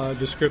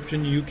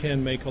description, you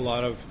can make a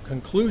lot of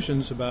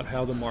conclusions about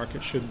how the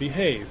market should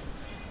behave.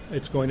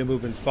 It's going to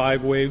move in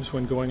 5 waves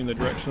when going in the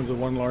direction of the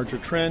one larger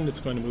trend. It's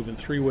going to move in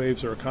 3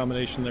 waves or a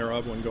combination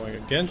thereof when going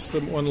against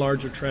the one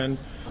larger trend.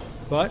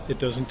 But it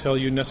doesn't tell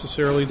you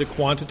necessarily the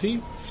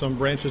quantity. Some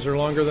branches are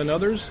longer than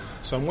others.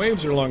 Some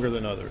waves are longer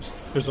than others.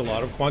 There's a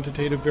lot of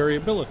quantitative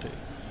variability.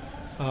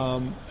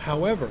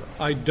 However,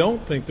 I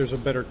don't think there's a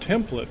better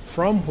template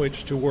from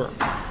which to work.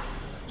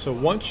 So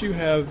once you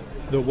have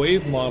the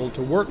wave model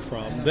to work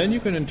from, then you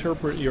can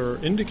interpret your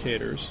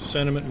indicators,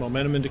 sentiment,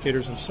 momentum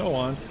indicators, and so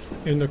on,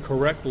 in the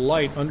correct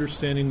light,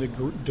 understanding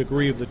the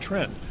degree of the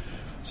trend.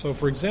 So,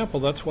 for example,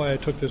 that's why I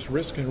took this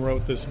risk and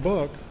wrote this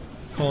book,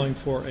 calling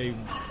for a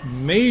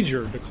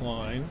major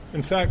decline.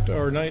 In fact,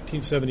 our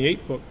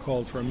 1978 book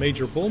called for a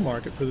major bull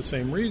market for the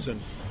same reason.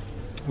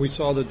 We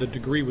saw that the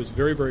degree was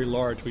very, very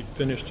large. We'd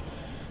finished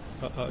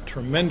a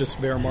tremendous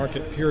bear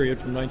market period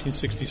from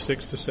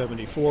 1966 to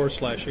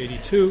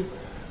 74/82,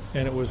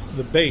 and it was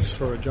the base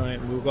for a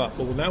giant move up.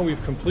 Well, now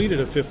we've completed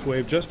a 5th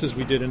wave just as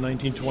we did in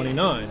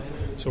 1929,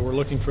 so we're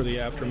looking for the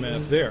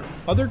aftermath there.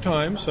 Other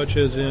times, such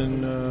as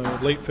in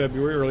late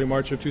February, early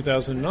March of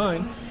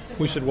 2009,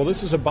 we said, well,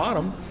 this is a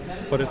bottom,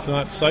 but it's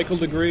not cycle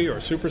degree or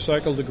super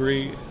cycle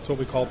degree. It's what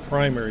we call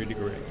primary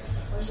degree.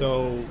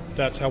 So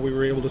that's how we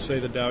were able to say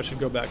the Dow should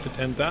go back to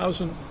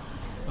 10,000.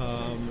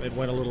 It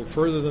went a little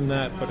further than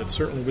that, but it's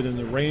certainly within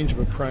the range of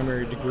a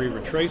primary degree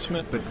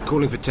retracement. But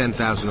calling for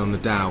 10,000 on the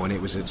Dow when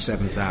it was at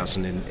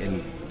 7,000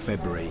 in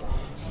February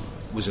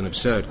was an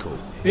absurd call.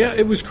 Yeah,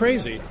 it was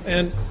crazy.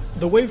 And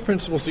the wave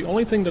principle is the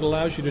only thing that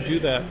allows you to do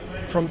that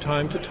from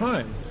time to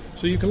time.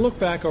 So you can look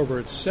back over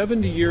its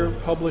 70-year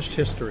published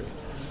history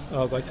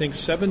of, I think,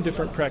 7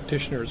 different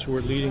practitioners who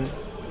were leading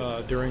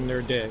during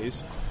their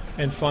days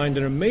and find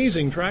an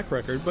amazing track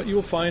record, but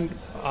you'll find,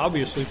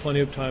 obviously, plenty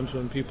of times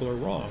when people are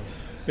wrong.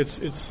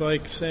 It's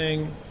like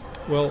saying,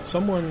 well,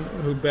 someone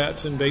who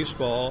bats in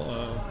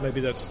baseball,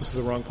 maybe this is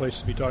the wrong place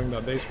to be talking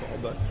about baseball,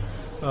 but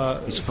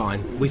it's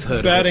fine. We've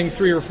heard batting of it.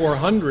 300 or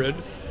 400,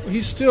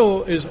 he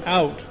still is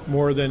out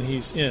more than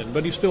he's in,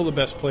 but he's still the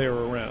best player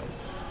around.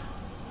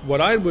 What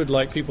I would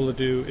like people to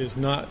do is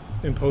not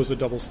impose a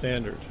double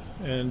standard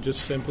and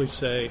just simply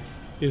say,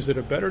 is it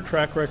a better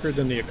track record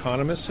than the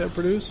economists have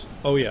produced?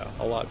 Oh, yeah,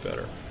 a lot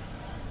better.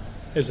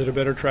 Is it a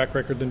better track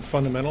record than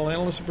fundamental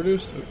analysts have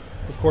produced?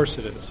 Of course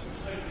it is.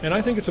 And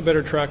I think it's a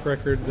better track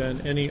record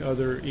than any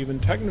other, even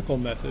technical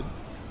method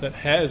that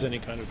has any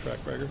kind of track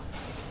record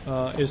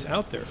is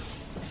out there.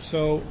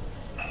 So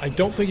I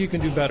don't think you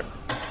can do better.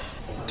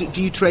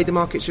 Do you trade the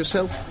markets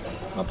yourself?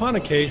 Upon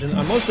occasion.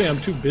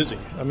 I'm too busy.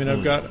 I mean,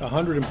 I've got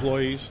 100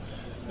 employees.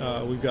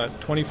 We've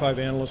got 25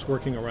 analysts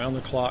working around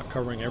the clock,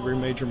 covering every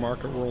major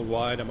market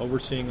worldwide. I'm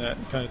overseeing that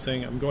kind of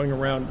thing. I'm going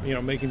around,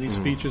 making these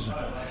speeches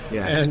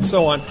and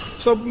so on.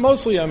 So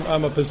mostly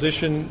I'm a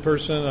position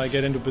person. I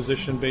get into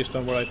position based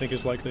on what I think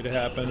is likely to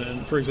happen.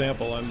 And, for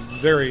example, I'm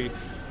very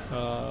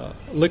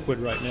liquid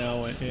right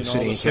now in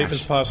all the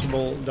safest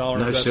possible dollar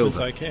investments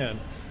I can.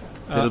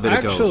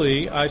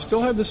 Actually, I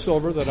still have the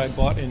silver that I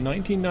bought in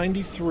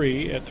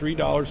 1993 at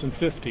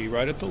 $3.50,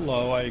 right at the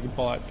low. I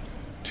bought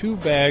 2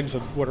 bags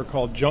of what are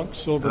called junk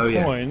silver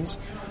coins,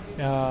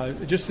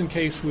 just in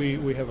case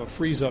we have a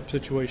freeze-up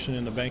situation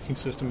in the banking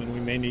system and we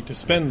may need to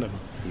spend them.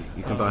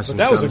 You can buy some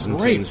but that was guns a and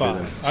great teams buy.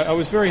 with them.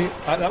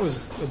 That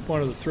was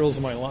one of the thrills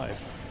of my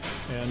life.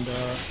 And,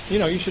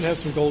 you should have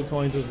some gold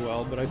coins as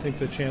well, but I think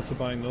the chance of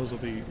buying those will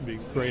be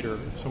greater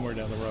somewhere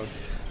down the road.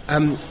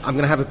 I'm going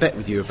to have a bet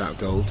with you about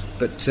gold,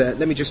 but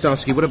let me just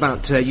ask you, what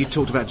about, you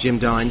talked about Jim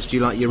Dines, do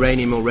you like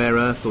uranium or rare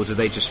earth, or do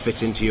they just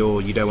fit into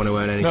your, you don't want to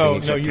earn anything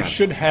except No, you cash?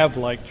 should have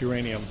liked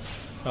uranium.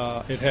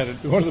 It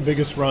had one of the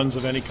biggest runs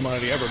of any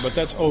commodity ever, but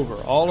that's over.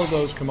 All of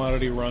those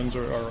commodity runs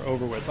are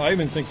over with. I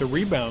even think the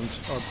rebounds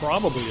are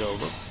probably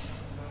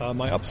over.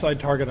 My upside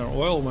target on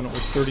oil when it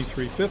was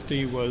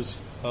 $33.50 was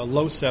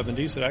low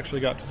 70s. It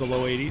actually got to the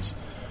low 80s,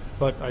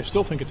 but I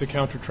still think it's a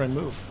counter-trend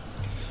move.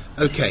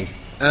 Okay.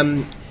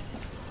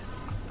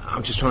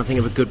 I'm just trying to think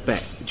of a good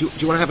bet. Do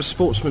you want to have a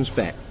sportsman's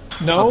bet?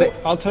 No,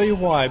 I'll tell you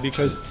why,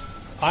 because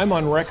I'm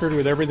on record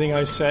with everything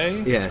I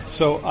say. Yeah.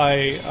 So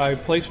I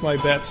place my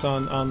bets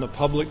on the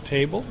public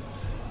table,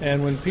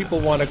 And when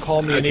people want to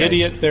call me an Okay.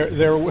 idiot, they're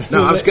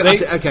No, I was gonna-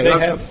 they okay,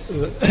 have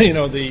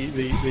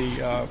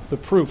the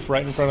proof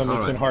right in front of them.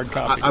 It's All in hard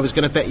copy. I was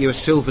going to bet you a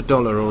silver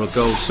dollar or a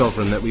gold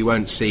sovereign that we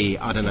won't see,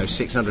 I don't know,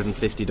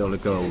 $650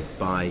 gold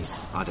by,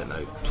 I don't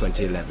know,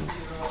 2011.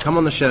 Come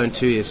on the show in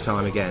 2 years'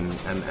 time again,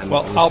 and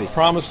Well, we'll I'll see.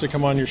 promise to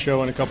come on your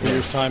show in a couple of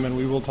years' time, and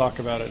we will talk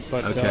about it.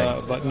 But Okay.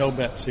 but no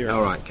bets here.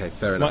 All right, okay,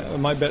 fair enough.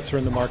 My bets are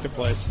in the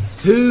marketplace.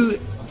 Who?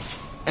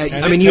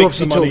 And I mean, it you takes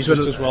the obviously money talk to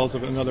just as well as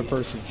another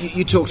person.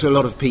 you talk to a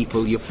lot of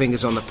people. Your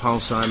fingers on the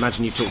pulse. I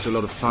imagine you talk to a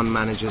lot of fund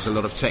managers, a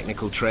lot of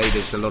technical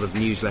traders, a lot of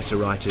newsletter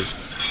writers.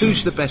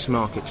 Who's the best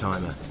market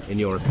timer, in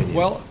your opinion?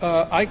 Well,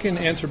 I can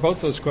answer both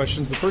those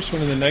questions. The first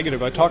one in the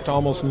negative, I talk to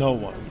almost no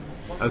one.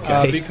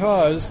 Okay.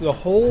 Because the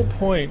whole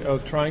point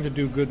of trying to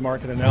do good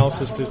market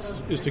analysis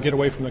is to get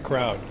away from the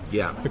crowd.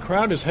 Yeah. The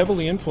crowd is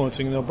heavily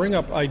influencing, and they'll bring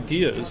up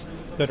ideas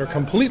that are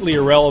completely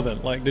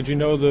irrelevant. Like, did you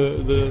know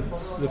the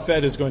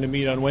Fed is going to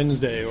meet on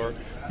Wednesday? Or,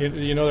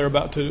 you know, they're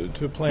about to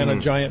plan a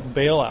giant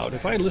bailout.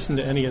 If I listened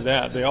to any of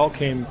that, they all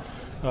came,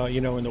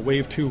 in the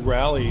Wave 2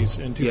 rallies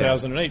in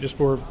 2008, just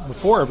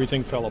before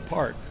everything fell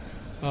apart.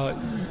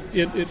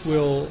 It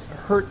will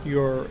hurt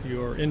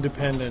your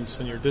independence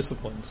and your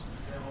disciplines.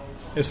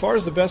 As far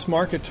as the best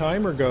market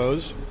timer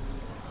goes,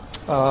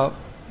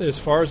 as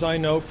far as I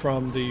know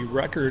from the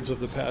records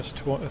of the past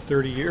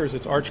 30 years,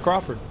 it's Arch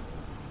Crawford.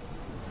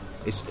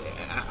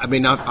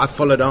 I've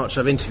followed Arch.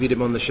 I've interviewed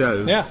him on the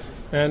show. Yeah,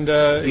 and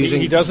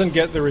he doesn't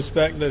get the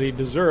respect that he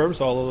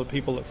deserves, although the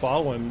people that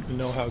follow him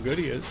know how good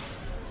he is.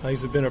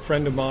 He's been a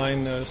friend of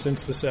mine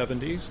since the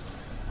 70s.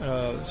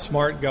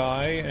 Smart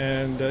guy,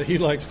 and he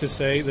likes to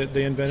say that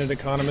they invented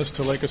economists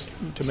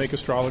to make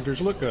astrologers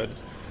look good.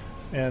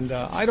 And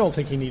I don't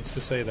think he needs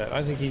to say that.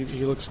 I think he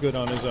looks good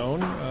on his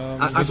own.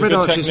 I've read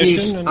Arch's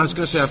news. I was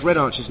going to say I've read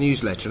Arch's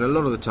newsletter, and a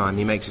lot of the time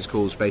he makes his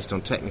calls based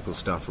on technical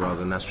stuff rather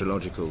than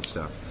astrological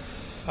stuff.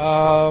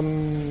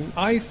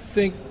 I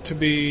think, to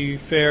be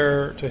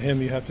fair to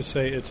him, you have to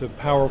say it's a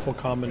powerful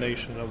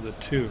combination of the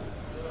two.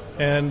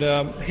 And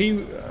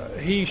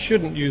he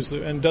shouldn't use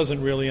and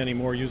doesn't really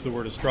anymore use the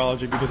word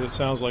astrology because it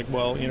sounds like,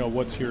 well,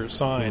 what's your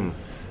sign?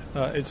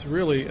 It's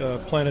really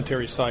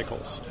planetary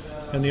cycles.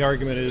 And the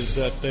argument is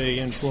that they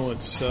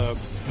influence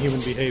human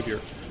behavior.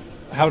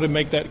 How to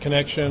make that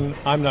connection,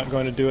 I'm not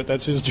going to do it.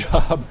 That's his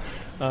job.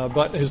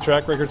 But his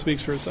track record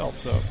speaks for itself.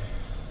 So,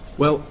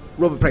 well,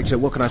 Robert Prechter,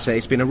 what can I say?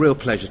 It's been a real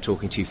pleasure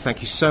talking to you.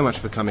 Thank you so much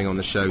for coming on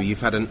the show. You've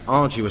had an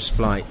arduous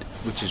flight,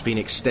 which has been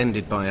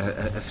extended by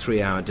a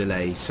 3-hour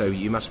delay, so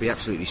you must be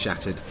absolutely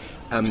shattered.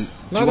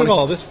 Not at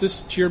all.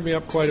 This cheered me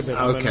up quite a bit.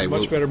 I'm Okay, in a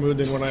much better mood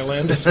than when I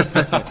landed.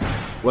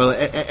 Well,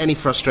 any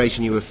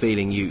frustration you were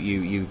feeling,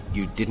 you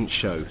didn't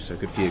show, so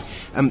good for you.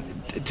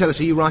 Tell us,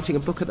 are you writing a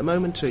book at the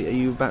moment? Are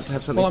you about to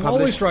have something Well, I'm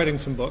published? always writing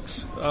some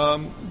books.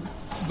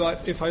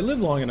 But if I live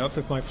long enough,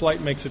 if my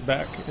flight makes it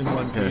back in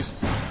one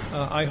piece,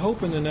 I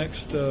hope in the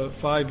next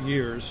 5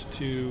 years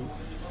to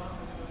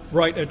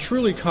write a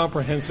truly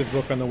comprehensive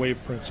book on the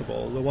wave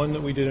principle. The one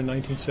that we did in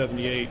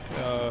 1978,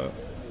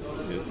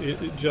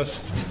 it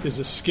just is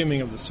a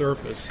skimming of the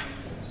surface.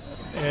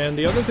 And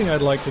the other thing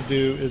I'd like to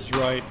do is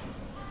write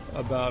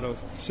about a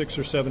 600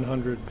 or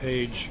 700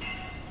 page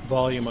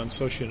volume on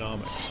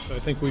socionomics. I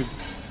think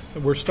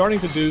we're starting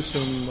to do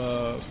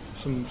some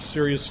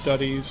serious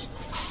studies,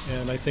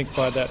 and I think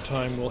by that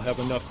time we'll have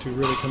enough to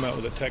really come out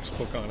with a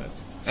textbook on it.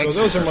 So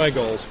Excellent. those are my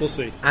goals. We'll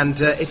see. And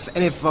if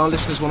any of our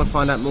listeners want to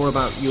find out more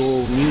about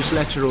your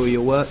newsletter or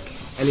your work,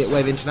 Elliott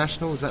Wave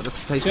International, is that the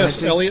place Yes,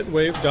 to head to?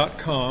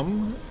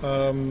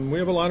 ElliottWave.com. We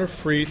have a lot of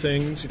free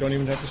things. You don't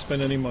even have to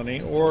spend any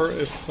money. Or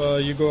if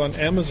you go on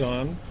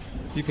Amazon,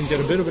 you can get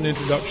a bit of an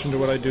introduction to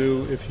what I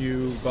do if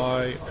you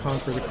buy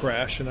Conquer the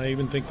Crash. And I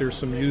even think there's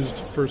some used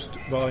first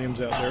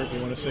volumes out there if you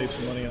want to save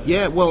some money on it.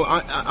 Yeah, well,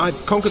 I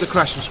Conquer the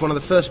Crash was one of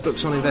the first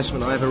books on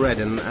investment I ever read,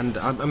 and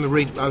I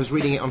was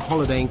reading it on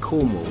holiday in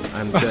Cornwall,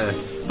 and it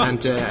was My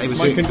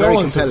very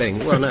condolences. compelling.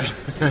 Well, no,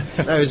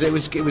 no, it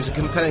was a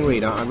compelling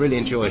read. I really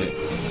enjoyed it.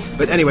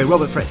 But anyway,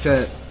 Robert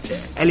Prechter,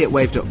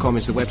 ElliottWave.com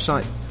is the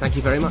website. Thank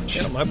you very much.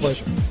 Yeah, my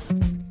pleasure.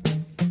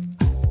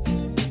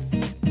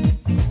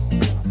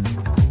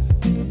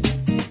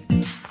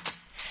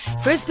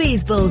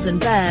 Frisbee's Bulls and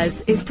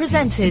Bears is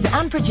presented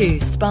and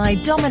produced by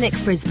Dominic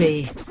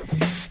Frisby.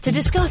 To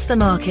discuss the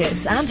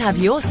markets and have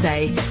your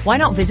say, why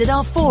not visit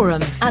our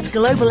forum at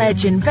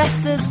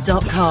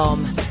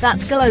globaledgeinvestors.com.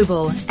 That's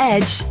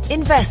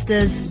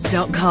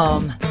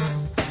globaledgeinvestors.com.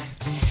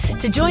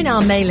 To join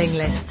our mailing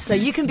list so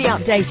you can be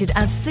updated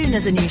as soon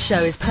as a new show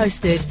is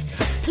posted,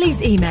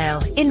 please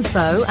email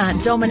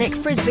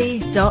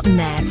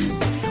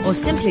info@dominicfrisby.net or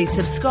simply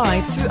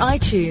subscribe through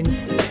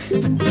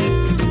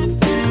iTunes.